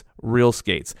 quads, real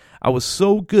skates. I was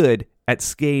so good at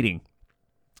skating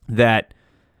that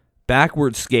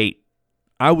backward skate,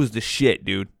 I was the shit,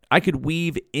 dude. I could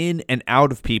weave in and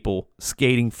out of people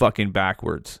skating fucking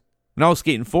backwards. When I was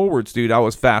skating forwards, dude, I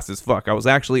was fast as fuck. I was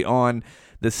actually on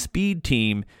the speed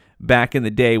team back in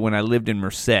the day when I lived in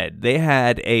Merced. They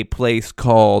had a place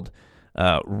called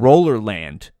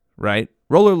Rollerland, right?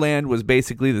 Rollerland was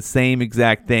basically the same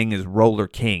exact thing as Roller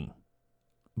King,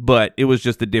 but it was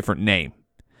just a different name.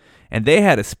 And they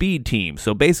had a speed team.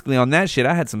 So basically on that shit,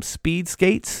 I had some speed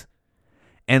skates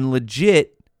and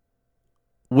legit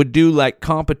would do like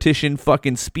competition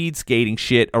fucking speed skating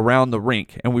shit around the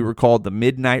rink. And we were called the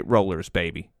Midnight Rollers,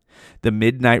 baby. The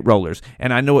Midnight Rollers.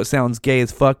 And I know it sounds gay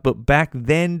as fuck, but back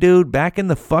then, dude, back in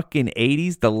the fucking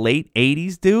 80s, the late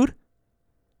 80s, dude,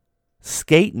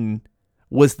 skating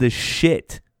was the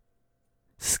shit.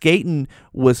 Skating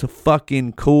was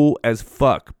fucking cool as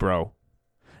fuck, bro.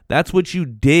 That's what you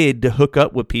did to hook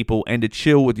up with people and to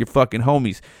chill with your fucking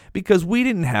homies. Because we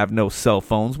didn't have no cell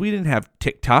phones. We didn't have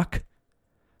TikTok.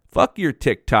 Fuck your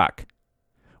TikTok.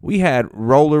 We had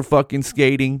roller fucking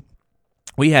skating.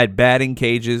 We had batting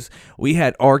cages. We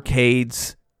had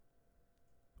arcades.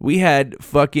 We had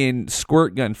fucking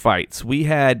squirt gun fights. We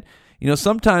had, you know,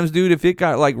 sometimes, dude, if it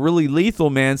got like really lethal,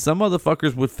 man, some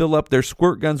motherfuckers would fill up their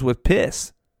squirt guns with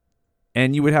piss.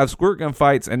 And you would have squirt gun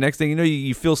fights, and next thing you know,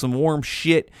 you feel some warm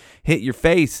shit hit your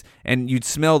face, and you'd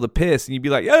smell the piss, and you'd be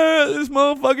like, yeah, this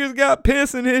motherfucker's got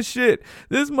piss in his shit.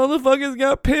 This motherfucker's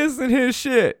got piss in his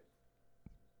shit.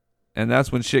 And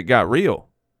that's when shit got real.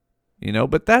 You know,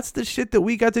 but that's the shit that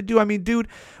we got to do. I mean, dude,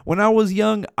 when I was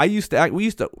young, we used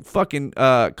to fucking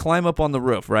climb up on the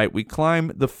roof, right? We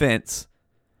climb the fence.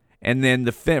 And then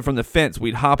from the fence,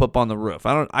 we'd hop up on the roof.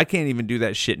 I can't even do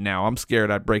that shit now. I'm scared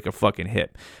I'd break a fucking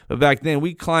hip. But back then,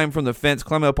 we'd climb from the fence,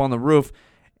 climb up on the roof,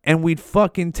 and we'd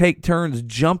fucking take turns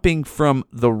jumping from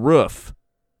the roof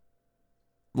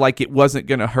like it wasn't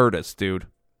going to hurt us, dude.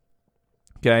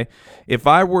 Okay? If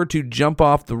I were to jump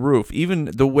off the roof, even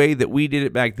the way that we did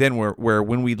it back then, where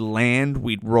when we'd land,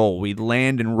 we'd roll. We'd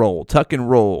land and roll. Tuck and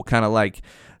roll. Kind of like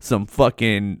some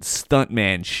fucking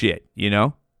stuntman shit, you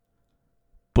know?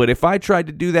 But if I tried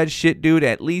to do that shit, dude,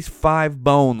 at least 5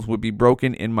 bones would be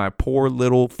broken in my poor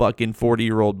little fucking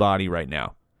 40-year-old body right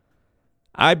now.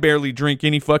 I barely drink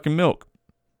any fucking milk,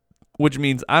 which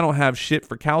means I don't have shit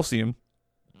for calcium,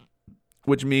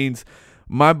 which means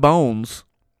my bones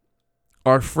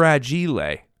are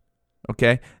fragile,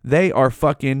 okay? They are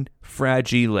fucking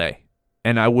fragile,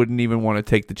 and I wouldn't even want to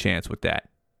take the chance with that.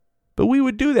 But we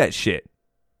would do that shit.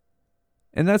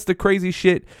 And that's the crazy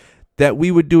shit that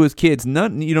we would do as kids.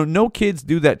 No kids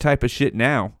do that type of shit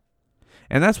now.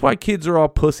 And that's why kids are all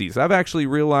pussies. I've actually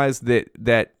realized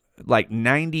that like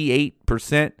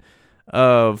 98%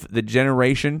 of the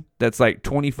generation that's like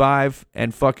 25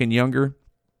 and fucking younger,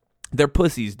 they're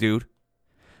pussies, dude.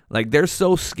 Like, they're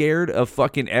so scared of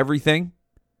fucking everything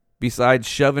besides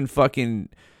shoving fucking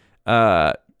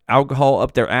alcohol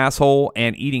up their asshole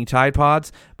and eating Tide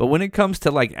Pods. But when it comes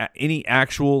to like any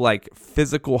actual like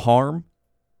physical harm,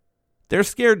 they're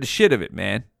scared to shit of it,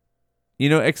 man. You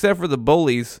know, except for the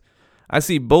bullies. I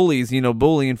see bullies, you know,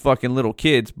 bullying fucking little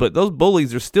kids, but those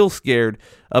bullies are still scared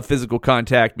of physical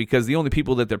contact because the only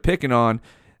people that they're picking on,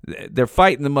 they're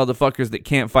fighting the motherfuckers that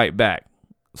can't fight back.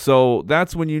 So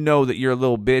that's when you know that you're a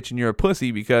little bitch and you're a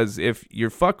pussy, because if you're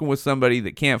fucking with somebody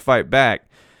that can't fight back,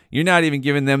 you're not even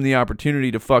giving them the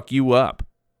opportunity to fuck you up.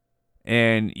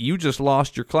 And you just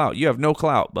lost your clout. You have no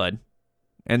clout, bud.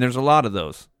 And there's a lot of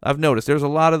those. I've noticed there's a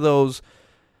lot of those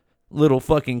little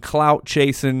fucking clout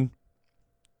chasing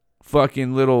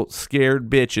fucking little scared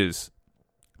bitches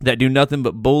that do nothing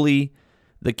but bully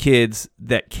the kids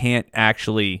that can't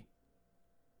actually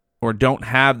or don't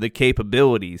have the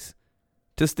capabilities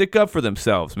to stick up for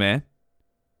themselves, man.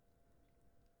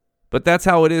 But that's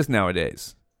how it is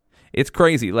nowadays. It's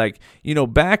crazy. Like, you know,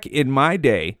 back in my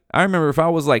day, I remember if I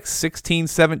was like 16,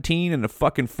 17 and a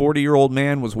fucking 40-year-old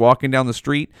man was walking down the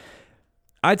street,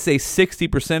 I'd say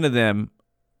 60% of them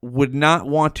would not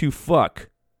want to fuck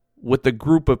with the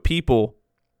group of people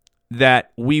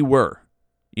that we were.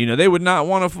 You know, they would not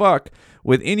want to fuck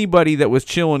with anybody that was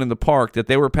chilling in the park that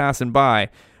they were passing by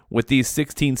with these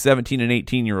 16, 17, and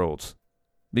 18-year-olds.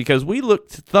 Because we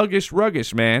looked thuggish,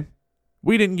 ruggish, man.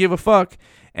 We didn't give a fuck,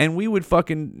 and we would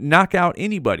fucking knock out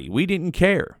anybody. We didn't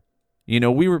care. You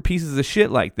know, we were pieces of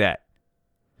shit like that.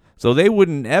 So they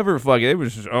wouldn't ever fucking, they would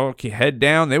just, okay, head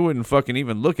down. They wouldn't fucking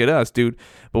even look at us, dude.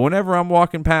 But whenever I'm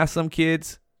walking past some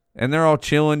kids and they're all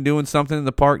chilling, doing something in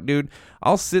the park, dude,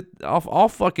 I'll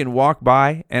fucking walk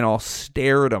by and I'll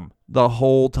stare at them the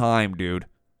whole time, dude.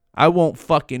 I won't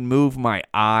fucking move my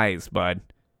eyes, bud.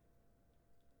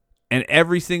 And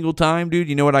every single time, dude,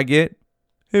 you know what I get?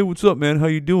 Hey, what's up, man? How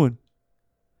you doing?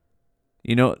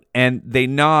 You know, and they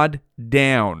nod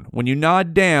down. When you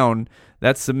nod down,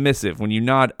 that's submissive. When you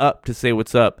nod up to say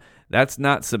what's up, that's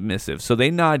not submissive. So they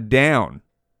nod down.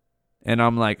 And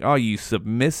I'm like, oh, you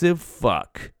submissive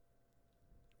fuck.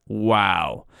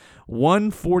 Wow.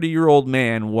 One 40-year-old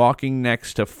man walking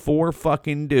next to 4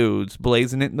 fucking dudes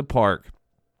blazing it in the park.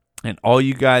 And all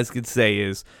you guys could say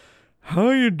is,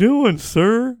 how you doing,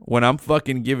 sir? When I'm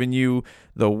fucking giving you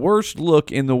the worst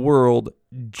look in the world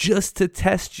just to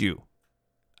test you.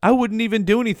 I wouldn't even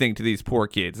do anything to these poor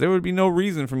kids. There would be no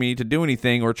reason for me to do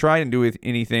anything or try and do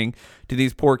anything to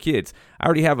these poor kids. I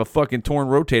already have a fucking torn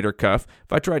rotator cuff.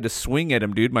 If I tried to swing at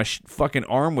them, dude, my fucking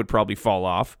arm would probably fall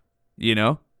off. You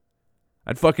know?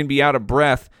 I'd fucking be out of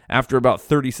breath after about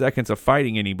 30 seconds of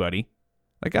fighting anybody.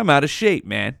 Like, I'm out of shape,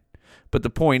 man. But the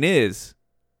point is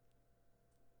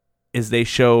they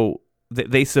show,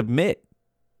 they submit.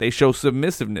 They show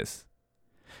submissiveness.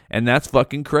 And that's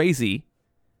fucking crazy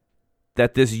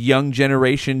that this young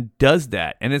generation does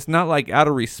that. And it's not like out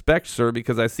of respect, sir,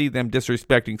 because I see them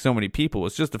disrespecting so many people.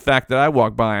 It's just the fact that I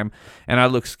walk by them and I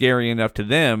look scary enough to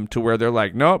them to where they're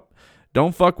like, nope,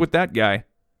 don't fuck with that guy.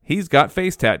 He's got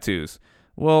face tattoos.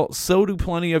 Well, so do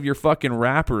plenty of your fucking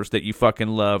rappers that you fucking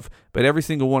love, but every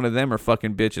single one of them are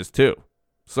fucking bitches too.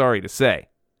 Sorry to say.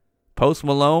 Post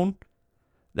Malone,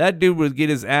 that dude would get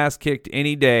his ass kicked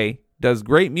any day, does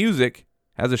great music,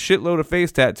 has a shitload of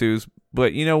face tattoos,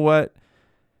 but you know what?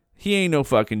 He ain't no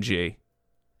fucking G.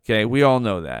 Okay, we all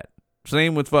know that.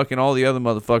 Same with fucking all the other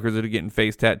motherfuckers that are getting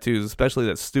face tattoos, especially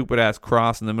that stupid ass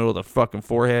cross in the middle of the fucking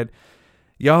forehead.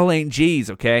 Y'all ain't G's,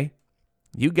 okay?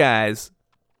 You guys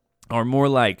are more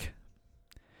like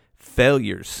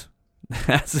failures.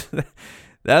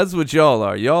 That's what y'all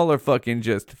are. Y'all are fucking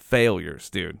just failures,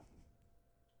 dude.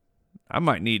 I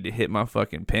might need to hit my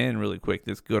fucking pen really quick.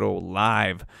 This good old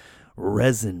live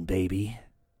resin, baby.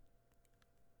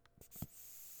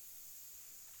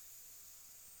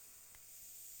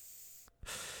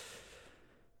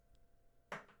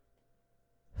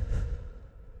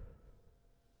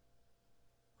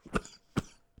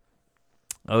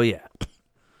 Oh, yeah.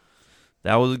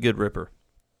 That was a good ripper.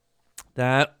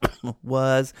 That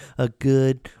was a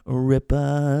good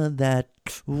ripper. That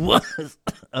was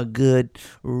a good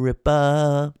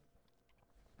ripper.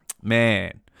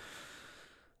 Man.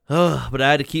 Oh, but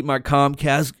I had to keep my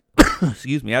Comcast.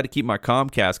 Excuse me. I had to keep my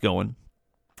Comcast going.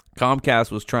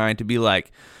 Comcast was trying to be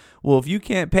like, well, if you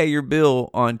can't pay your bill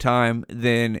on time,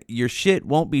 then your shit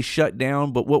won't be shut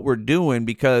down. But what we're doing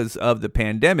because of the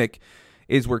pandemic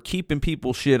is we're keeping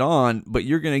people shit on, but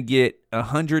you're going to get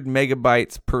 100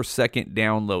 megabytes per second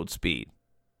download speed.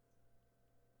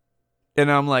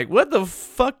 And I'm like, what the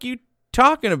fuck you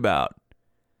talking about?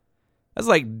 That's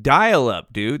like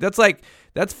dial-up, dude.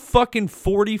 That's fucking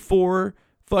 44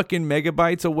 fucking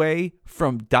megabytes away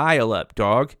from dial-up,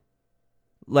 dog.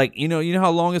 Like, you know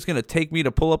how long it's going to take me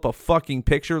to pull up a fucking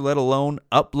picture, let alone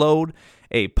upload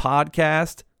a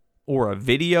podcast or a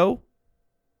video?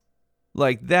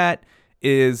 Like, that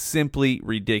is simply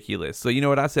ridiculous. So you know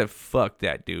what? I said, fuck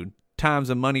that, dude. Time's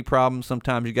a money problem.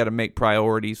 Sometimes you got to make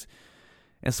priorities.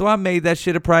 And so I made that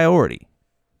shit a priority.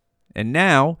 And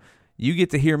now you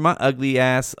get to hear my ugly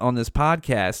ass on this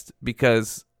podcast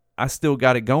because I still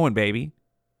got it going, baby.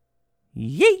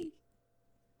 Yay!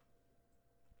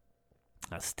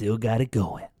 I still got it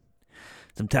going.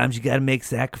 Sometimes you got to make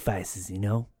sacrifices, you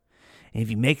know? And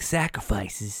if you make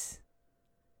sacrifices,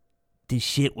 then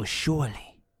shit will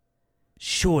surely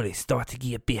start to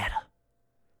get better.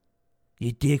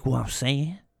 You dig what I'm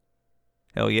saying?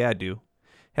 Hell yeah, I do.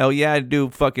 Hell yeah, I do,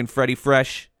 fucking Freddy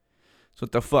Fresh. That's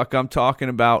what the fuck I'm talking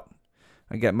about.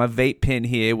 I got my vape pen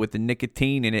here with the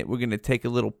nicotine in it. We're going to take a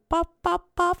little pop,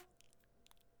 pop, pop.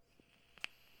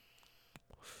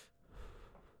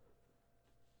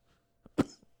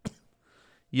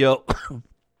 Yo.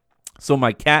 So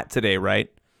my cat today,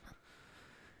 right?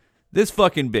 This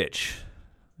fucking bitch.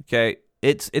 Okay?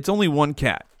 It's only one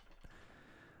cat.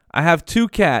 I have 2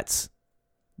 cats,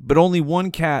 but only one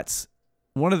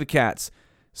of the cats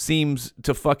seems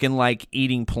to fucking like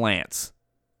eating plants.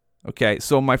 Okay,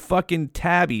 so my fucking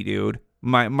tabby, dude,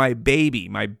 my baby,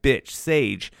 my bitch,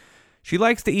 Sage, she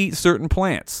likes to eat certain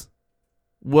plants.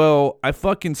 Well, I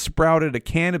fucking sprouted a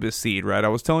cannabis seed, right? I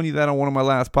was telling you that on one of my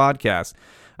last podcasts.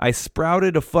 I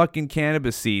sprouted a fucking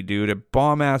cannabis seed, dude, a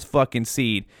bomb-ass fucking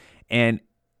seed, and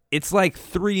it's like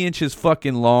 3 inches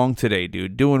fucking long today,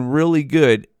 dude, doing really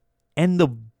good, and the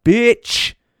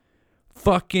bitch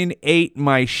fucking ate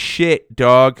my shit,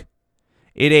 dog.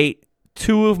 It ate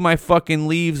 2 of my fucking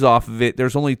leaves off of it.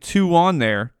 There's only 2 on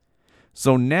there.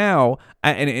 So now,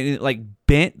 and it like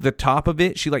bent the top of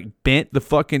it. She like bent the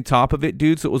fucking top of it,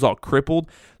 dude, so it was all crippled.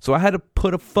 So I had to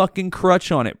put a fucking crutch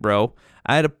on it, bro.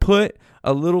 I had to put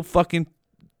a little fucking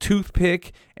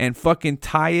toothpick and fucking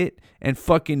tie it and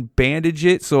fucking bandage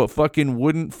it so it fucking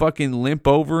wouldn't fucking limp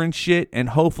over and shit and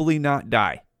hopefully not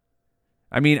die.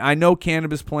 I mean, I know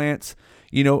cannabis plants,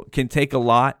 you know, can take a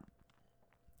lot.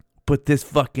 But this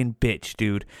fucking bitch,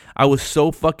 dude, I was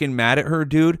so fucking mad at her,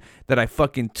 dude, that I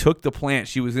fucking took the plant.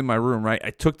 She was in my room, right? I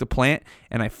took the plant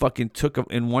and I fucking took it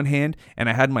in one hand and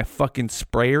I had my fucking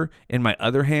sprayer in my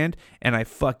other hand and I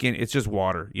fucking, it's just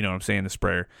water, you know what I'm saying, the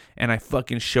sprayer. And I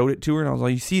fucking showed it to her and I was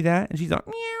like, you see that? And she's like,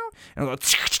 meow. And I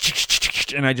was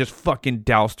like, and I just fucking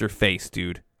doused her face,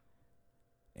 dude.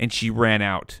 And she ran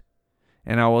out.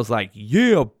 And I was like,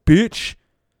 yeah, bitch.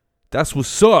 That's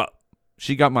what's up.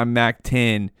 She got my Mac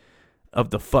 10 of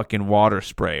the fucking water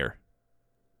sprayer.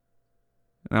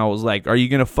 And I was like, are you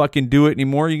going to fucking do it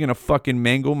anymore? Are you going to fucking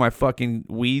mangle my fucking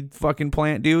weed fucking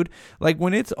plant, dude? Like,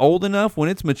 when it's old enough, when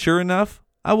it's mature enough,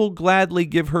 I will gladly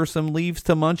give her some leaves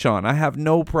to munch on. I have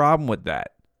no problem with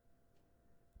that.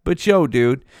 But yo,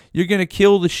 dude, you're going to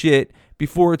kill the shit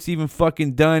before it's even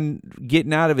fucking done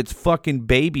getting out of its fucking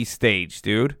baby stage,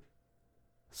 dude.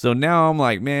 So now I'm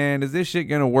like, man, is this shit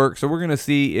going to work? So we're going to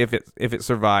see if it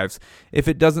survives. If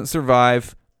it doesn't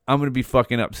survive, I'm going to be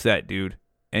fucking upset, dude.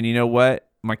 And you know what?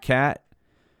 My cat,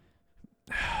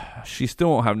 she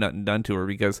still won't have nothing done to her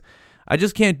because I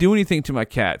just can't do anything to my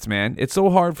cats, man. It's so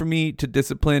hard for me to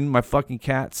discipline my fucking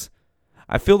cats.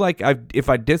 I feel like if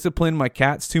I discipline my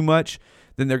cats too much,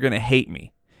 then they're going to hate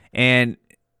me. And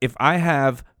if I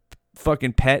have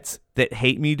fucking pets that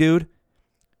hate me, dude,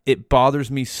 it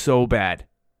bothers me so bad.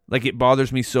 Like, it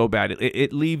bothers me so bad.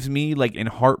 It leaves me, like, in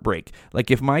heartbreak.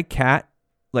 Like, if my cat,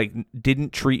 like,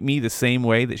 didn't treat me the same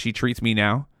way that she treats me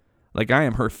now, like, I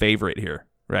am her favorite here,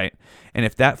 right? And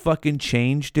if that fucking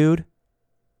changed, dude,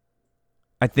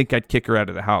 I think I'd kick her out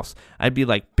of the house. I'd be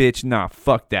like, bitch, nah,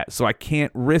 fuck that. So I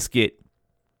can't risk it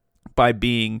by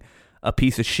being a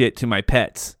piece of shit to my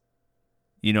pets.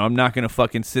 You know, I'm not going to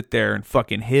fucking sit there and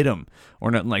fucking hit them or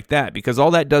nothing like that because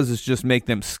all that does is just make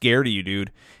them scared of you,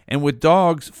 dude. And with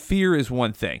dogs, fear is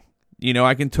one thing. You know,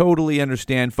 I can totally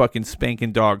understand fucking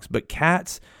spanking dogs, but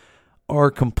cats are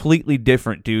completely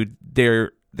different, dude.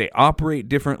 They operate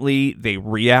differently. They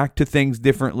react to things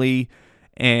differently.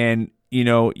 And, you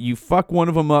know, you fuck one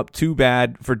of them up too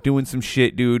bad for doing some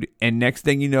shit, dude. And next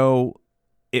thing you know,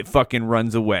 it fucking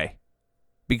runs away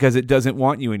because it doesn't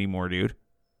want you anymore, dude.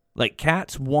 Like,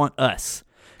 cats want us.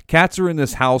 Cats are in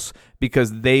this house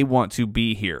because they want to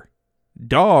be here.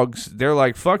 Dogs, they're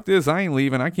like, fuck this, I ain't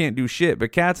leaving, I can't do shit.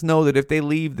 But cats know that if they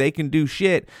leave, they can do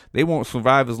shit. They won't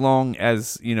survive as long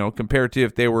as, you know, compared to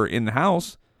if they were in the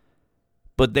house.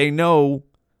 But they know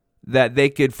that they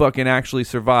could fucking actually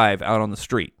survive out on the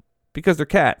street. Because they're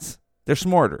cats. They're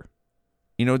smarter.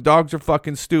 You know, dogs are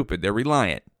fucking stupid. They're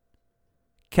reliant.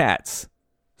 Cats.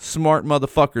 Smart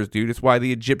motherfuckers, dude. It's why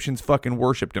the Egyptians fucking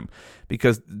worshipped them.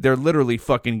 Because they're literally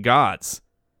fucking gods.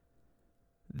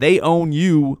 They own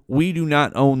you. We do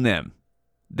not own them.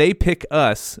 They pick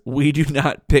us. We do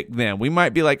not pick them. We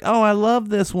might be like, oh, I love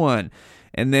this one.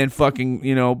 And then fucking,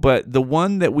 you know, but the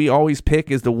one that we always pick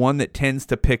is the one that tends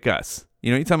to pick us. You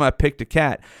know, anytime I picked a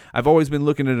cat, I've always been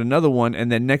looking at another one,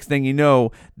 and then next thing you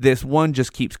know, this one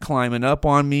just keeps climbing up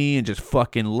on me and just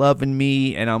fucking loving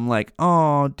me, and I'm like,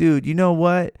 oh, dude, you know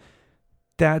what?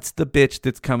 That's the bitch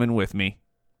that's coming with me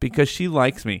because she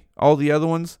likes me. All the other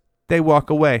ones, they walk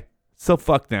away. So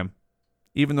fuck them.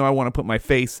 Even though I want to put my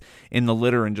face in the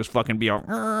litter and just fucking be all,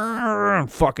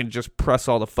 and fucking just press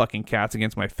all the fucking cats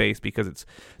against my face because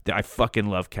I fucking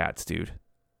love cats, dude.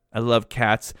 I love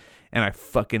cats. And I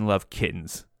fucking love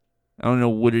kittens. I don't know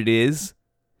what it is.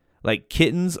 Like,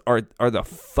 kittens are the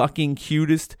fucking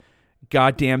cutest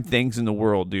goddamn things in the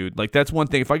world, dude. Like, that's one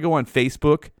thing. If I go on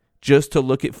Facebook just to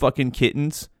look at fucking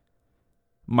kittens,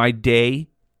 my day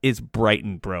is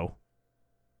brightened, bro.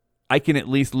 I can at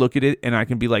least look at it and I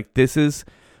can be like, this is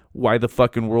why the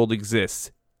fucking world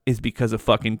exists, is because of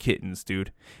fucking kittens,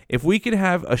 dude. If we could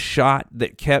have a shot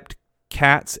that kept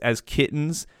cats as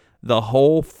kittens the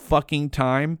whole fucking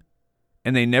time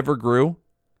and they never grew,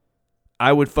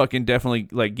 I would fucking definitely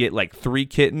like get like 3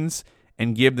 kittens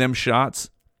and give them shots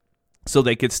so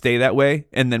they could stay that way.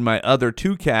 And then my other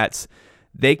 2 cats,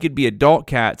 they could be adult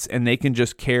cats and they can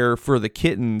just care for the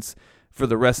kittens for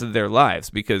the rest of their lives,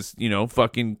 because, you know,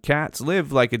 fucking cats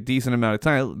live like a decent amount of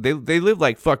time. They live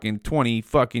like fucking 20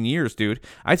 fucking years, dude.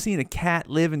 I've seen a cat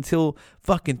live until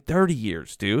fucking 30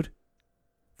 years, dude.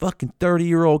 Fucking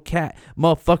 30-year-old cat.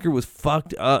 Motherfucker was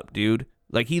fucked up, dude.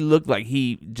 Like, he looked like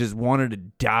he just wanted to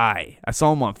die. I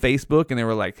saw him on Facebook and they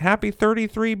were like, happy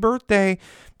 33 birthday,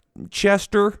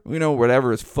 Chester. You know,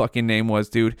 whatever his fucking name was,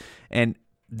 dude. And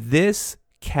this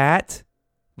cat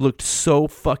looked so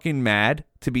fucking mad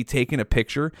to be taking a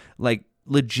picture. Like,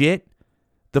 legit,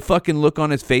 the fucking look on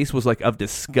his face was like of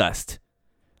disgust.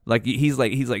 Like, he's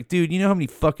like, dude, you know how many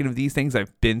fucking of these things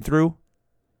I've been through?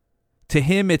 To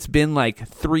him, it's been like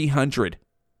 300.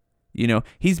 You know,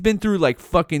 he's been through like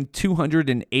fucking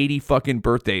 280 fucking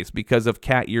birthdays because of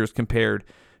cat years compared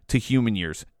to human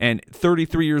years. And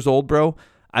 33 years old, bro,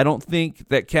 I don't think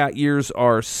that cat years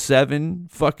are 7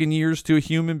 fucking years to a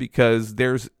human, because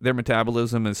their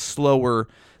metabolism is slower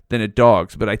than a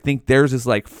dog's, but I think theirs is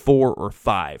like 4 or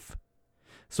 5.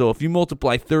 So if you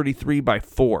multiply 33 by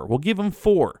 4, we'll give them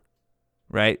 4,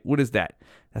 right? What is that?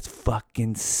 That's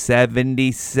fucking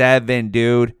 77,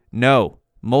 dude. No,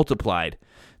 multiplied.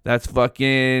 That's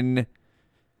fucking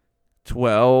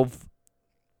 12.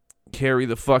 Carry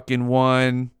the fucking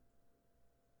 1.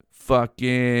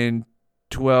 Fucking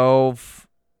 12,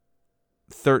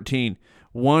 13,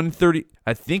 130.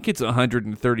 I think it's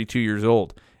 132 years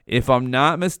old. If I'm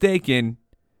not mistaken,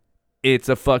 it's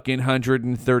a fucking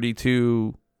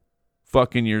 132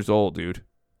 fucking years old, dude.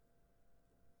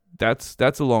 That's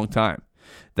a long time.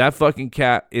 That fucking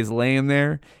cat is laying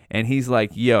there and he's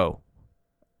like, yo,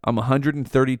 I'm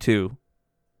 132.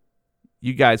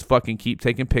 You guys fucking keep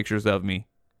taking pictures of me.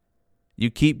 You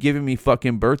keep giving me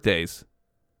fucking birthdays.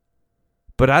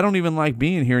 But I don't even like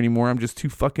being here anymore. I'm just too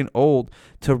fucking old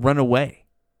to run away.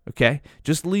 Okay?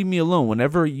 Just leave me alone.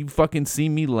 Whenever you fucking see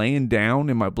me laying down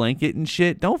in my blanket and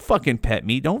shit, don't fucking pet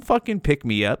me. Don't fucking pick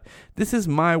me up. This is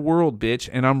my world, bitch,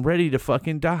 and I'm ready to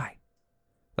fucking die.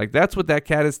 Like, that's what that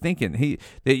cat is thinking.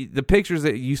 The pictures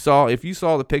that you saw, if you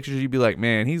saw the pictures, you'd be like,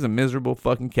 man, he's a miserable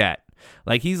fucking cat.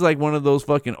 Like, he's like one of those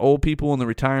fucking old people in the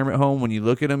retirement home when you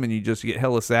look at him and you just get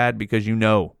hella sad because you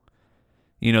know,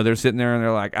 they're sitting there and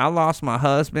they're like, I lost my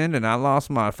husband and I lost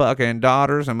my fucking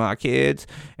daughters and my kids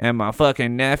and my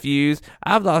fucking nephews.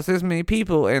 I've lost this many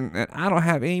people and I don't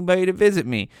have anybody to visit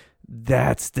me.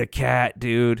 That's the cat,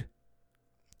 dude.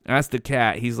 That's the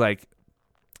cat. He's like,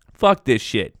 fuck this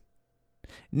shit.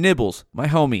 Nibbles, my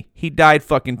homie, he died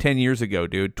fucking 10 years ago,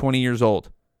 dude. 20 years old.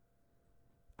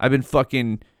 I've been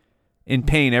fucking in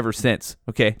pain ever since,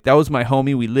 okay? That was my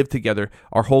homie. We lived together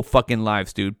our whole fucking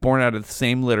lives, dude. Born out of the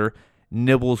same litter.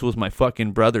 Nibbles was my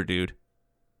fucking brother, dude.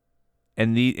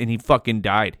 And he fucking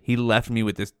died. He left me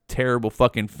with this terrible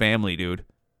fucking family, dude.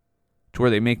 To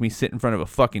where they make me sit in front of a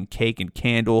fucking cake and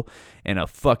candle and a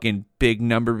fucking big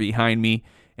number behind me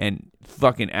and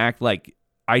fucking act like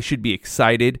I should be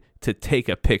excited to take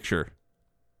a picture.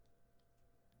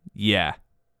 Yeah.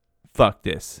 Fuck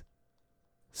this.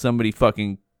 Somebody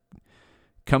fucking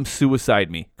come suicide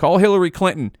me. Call Hillary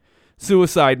Clinton.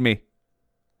 Suicide me.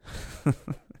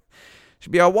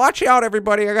 Should be a watch out,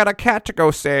 everybody. I got a cat to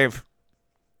go save.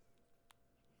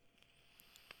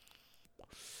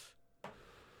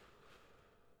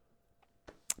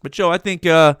 But Joe, I think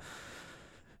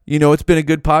it's been a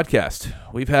good podcast.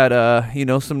 We've had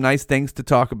some nice things to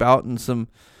talk about and some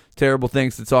terrible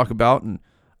things to talk about and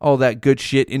all that good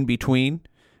shit in between.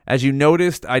 As you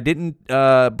noticed, I didn't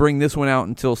bring this one out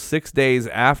until 6 days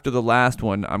after the last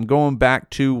one. I'm going back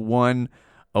to one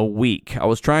a week. I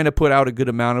was trying to put out a good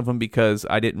amount of them because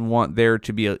I didn't want there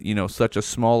to be such a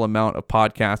small amount of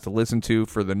podcasts to listen to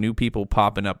for the new people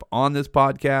popping up on this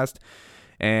podcast.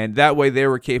 And that way they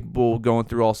were capable of going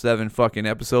through all 7 fucking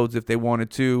episodes if they wanted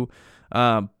to.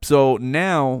 So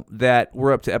now that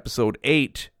we're up to episode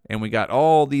 8 and we got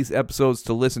all these episodes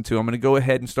to listen to, I'm going to go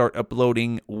ahead and start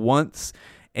uploading once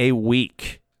a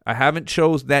week. I haven't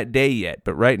chose that day yet,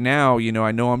 but right now,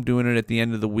 I know I'm doing it at the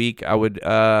end of the week. I would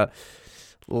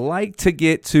like to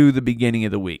get to the beginning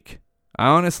of the week. I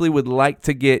honestly would like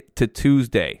to get to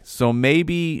Tuesday. So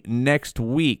maybe next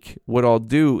week, what I'll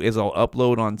do is I'll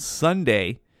upload on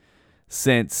Sunday,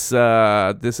 since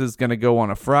this is going to go on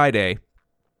a Friday.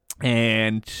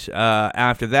 And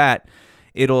after that,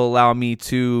 it'll allow me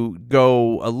to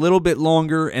go a little bit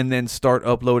longer and then start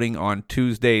uploading on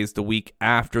Tuesdays the week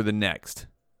after the next.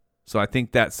 So I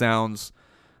think that sounds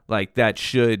like that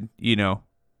should,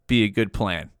 be a good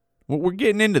plan. We're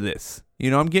getting into this.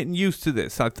 I'm getting used to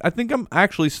this. I think I'm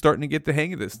actually starting to get the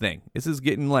hang of this thing. This is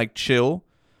getting like chill.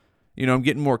 I'm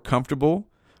getting more comfortable.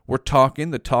 We're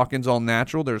talking. The talking's all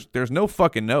natural. There's no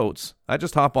fucking notes. I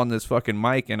just hop on this fucking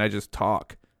mic and I just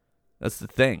talk. That's the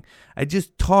thing. I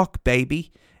just talk,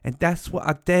 baby. And that's what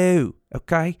I do,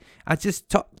 okay? I just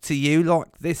talk to you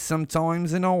like this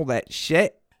sometimes and all that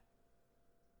shit.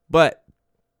 But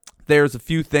there's a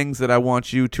few things that I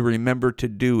want you to remember to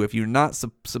do if you're not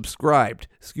subscribed,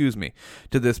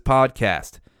 to this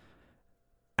podcast.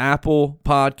 Apple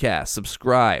Podcast,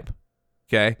 subscribe,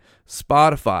 okay?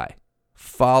 Spotify,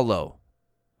 follow.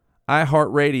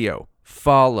 iHeartRadio,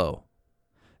 follow.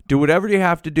 Do whatever you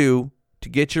have to do to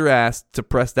get your ass to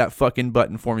press that fucking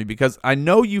button for me, because I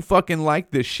know you fucking like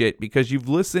this shit because you've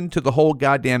listened to the whole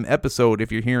goddamn episode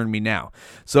if you're hearing me now.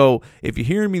 So if you're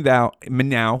hearing me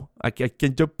now, I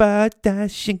can't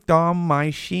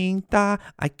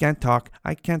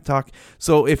talk.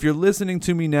 So if you're listening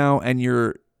to me now and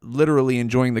you're literally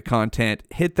enjoying the content,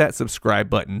 hit that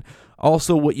subscribe button.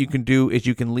 Also, what you can do is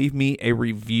you can leave me a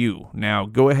review. Now,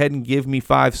 go ahead and give me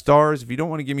 5 stars. If you don't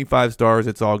want to give me 5 stars,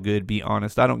 it's all good. Be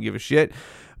honest. I don't give a shit.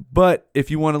 But if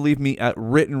you want to leave me a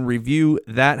written review,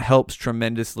 that helps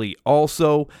tremendously.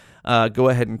 Also, go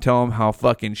ahead and tell them how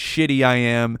fucking shitty I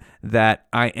am, that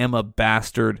I am a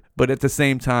bastard. But at the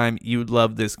same time, you'd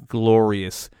love this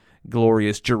glorious,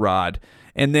 glorious Jarod.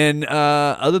 And then,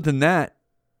 other than that,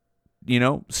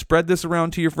 spread this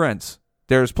around to your friends.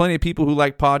 There's plenty of people who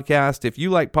like podcasts. If you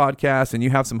like podcasts and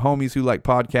you have some homies who like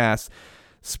podcasts,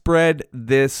 spread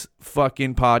this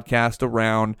fucking podcast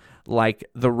around like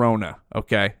the Rona,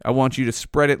 okay? I want you to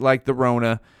spread it like the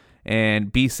Rona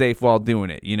and be safe while doing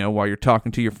it. While you're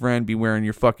talking to your friend, be wearing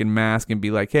your fucking mask and be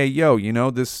like, hey, yo,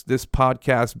 this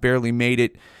podcast barely made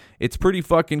it. It's pretty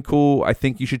fucking cool. I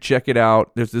think you should check it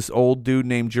out. There's this old dude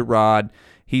named Jarod.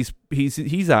 He's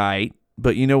all right.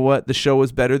 But you know what? The show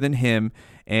is better than him,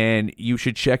 and you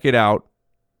should check it out.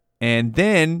 And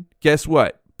then, guess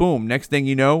what? Boom, next thing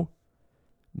you know,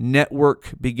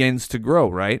 network begins to grow,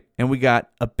 right? And we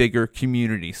got a bigger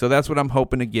community. So that's what I'm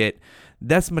hoping to get.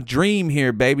 That's my dream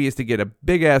here, baby, is to get a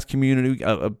big-ass community,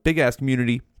 a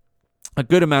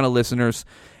good amount of listeners,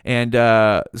 and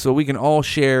so we can all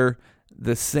share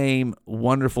the same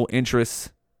wonderful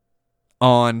interests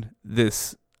on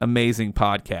this amazing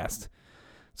podcast.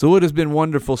 So it has been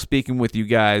wonderful speaking with you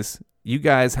guys. You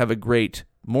guys have a great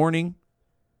morning,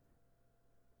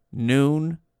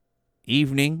 noon,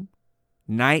 evening,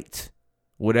 night,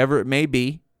 whatever it may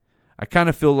be. I kind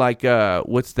of feel like,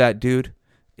 what's that dude?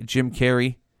 Jim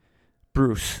Carrey?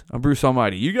 Bruce. I'm Bruce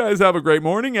Almighty. You guys have a great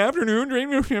morning, afternoon,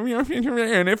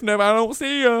 and if never, I don't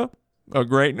see ya, a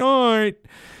great night.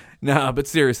 Nah, but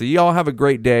seriously, y'all have a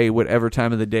great day, whatever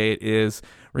time of the day it is.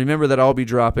 Remember that I'll be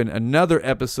dropping another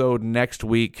episode next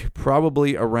week,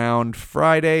 probably around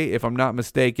Friday, if I'm not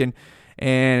mistaken.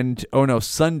 And,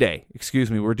 Sunday.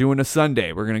 Excuse me. We're doing a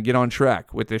Sunday. We're going to get on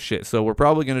track with this shit. So we're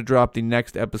probably going to drop the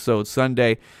next episode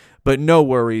Sunday. But no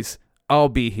worries. I'll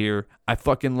be here. I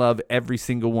fucking love every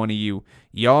single one of you.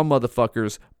 Y'all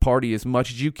motherfuckers party as much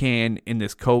as you can in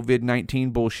this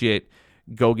COVID-19 bullshit.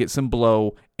 Go get some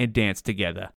blow and dance together.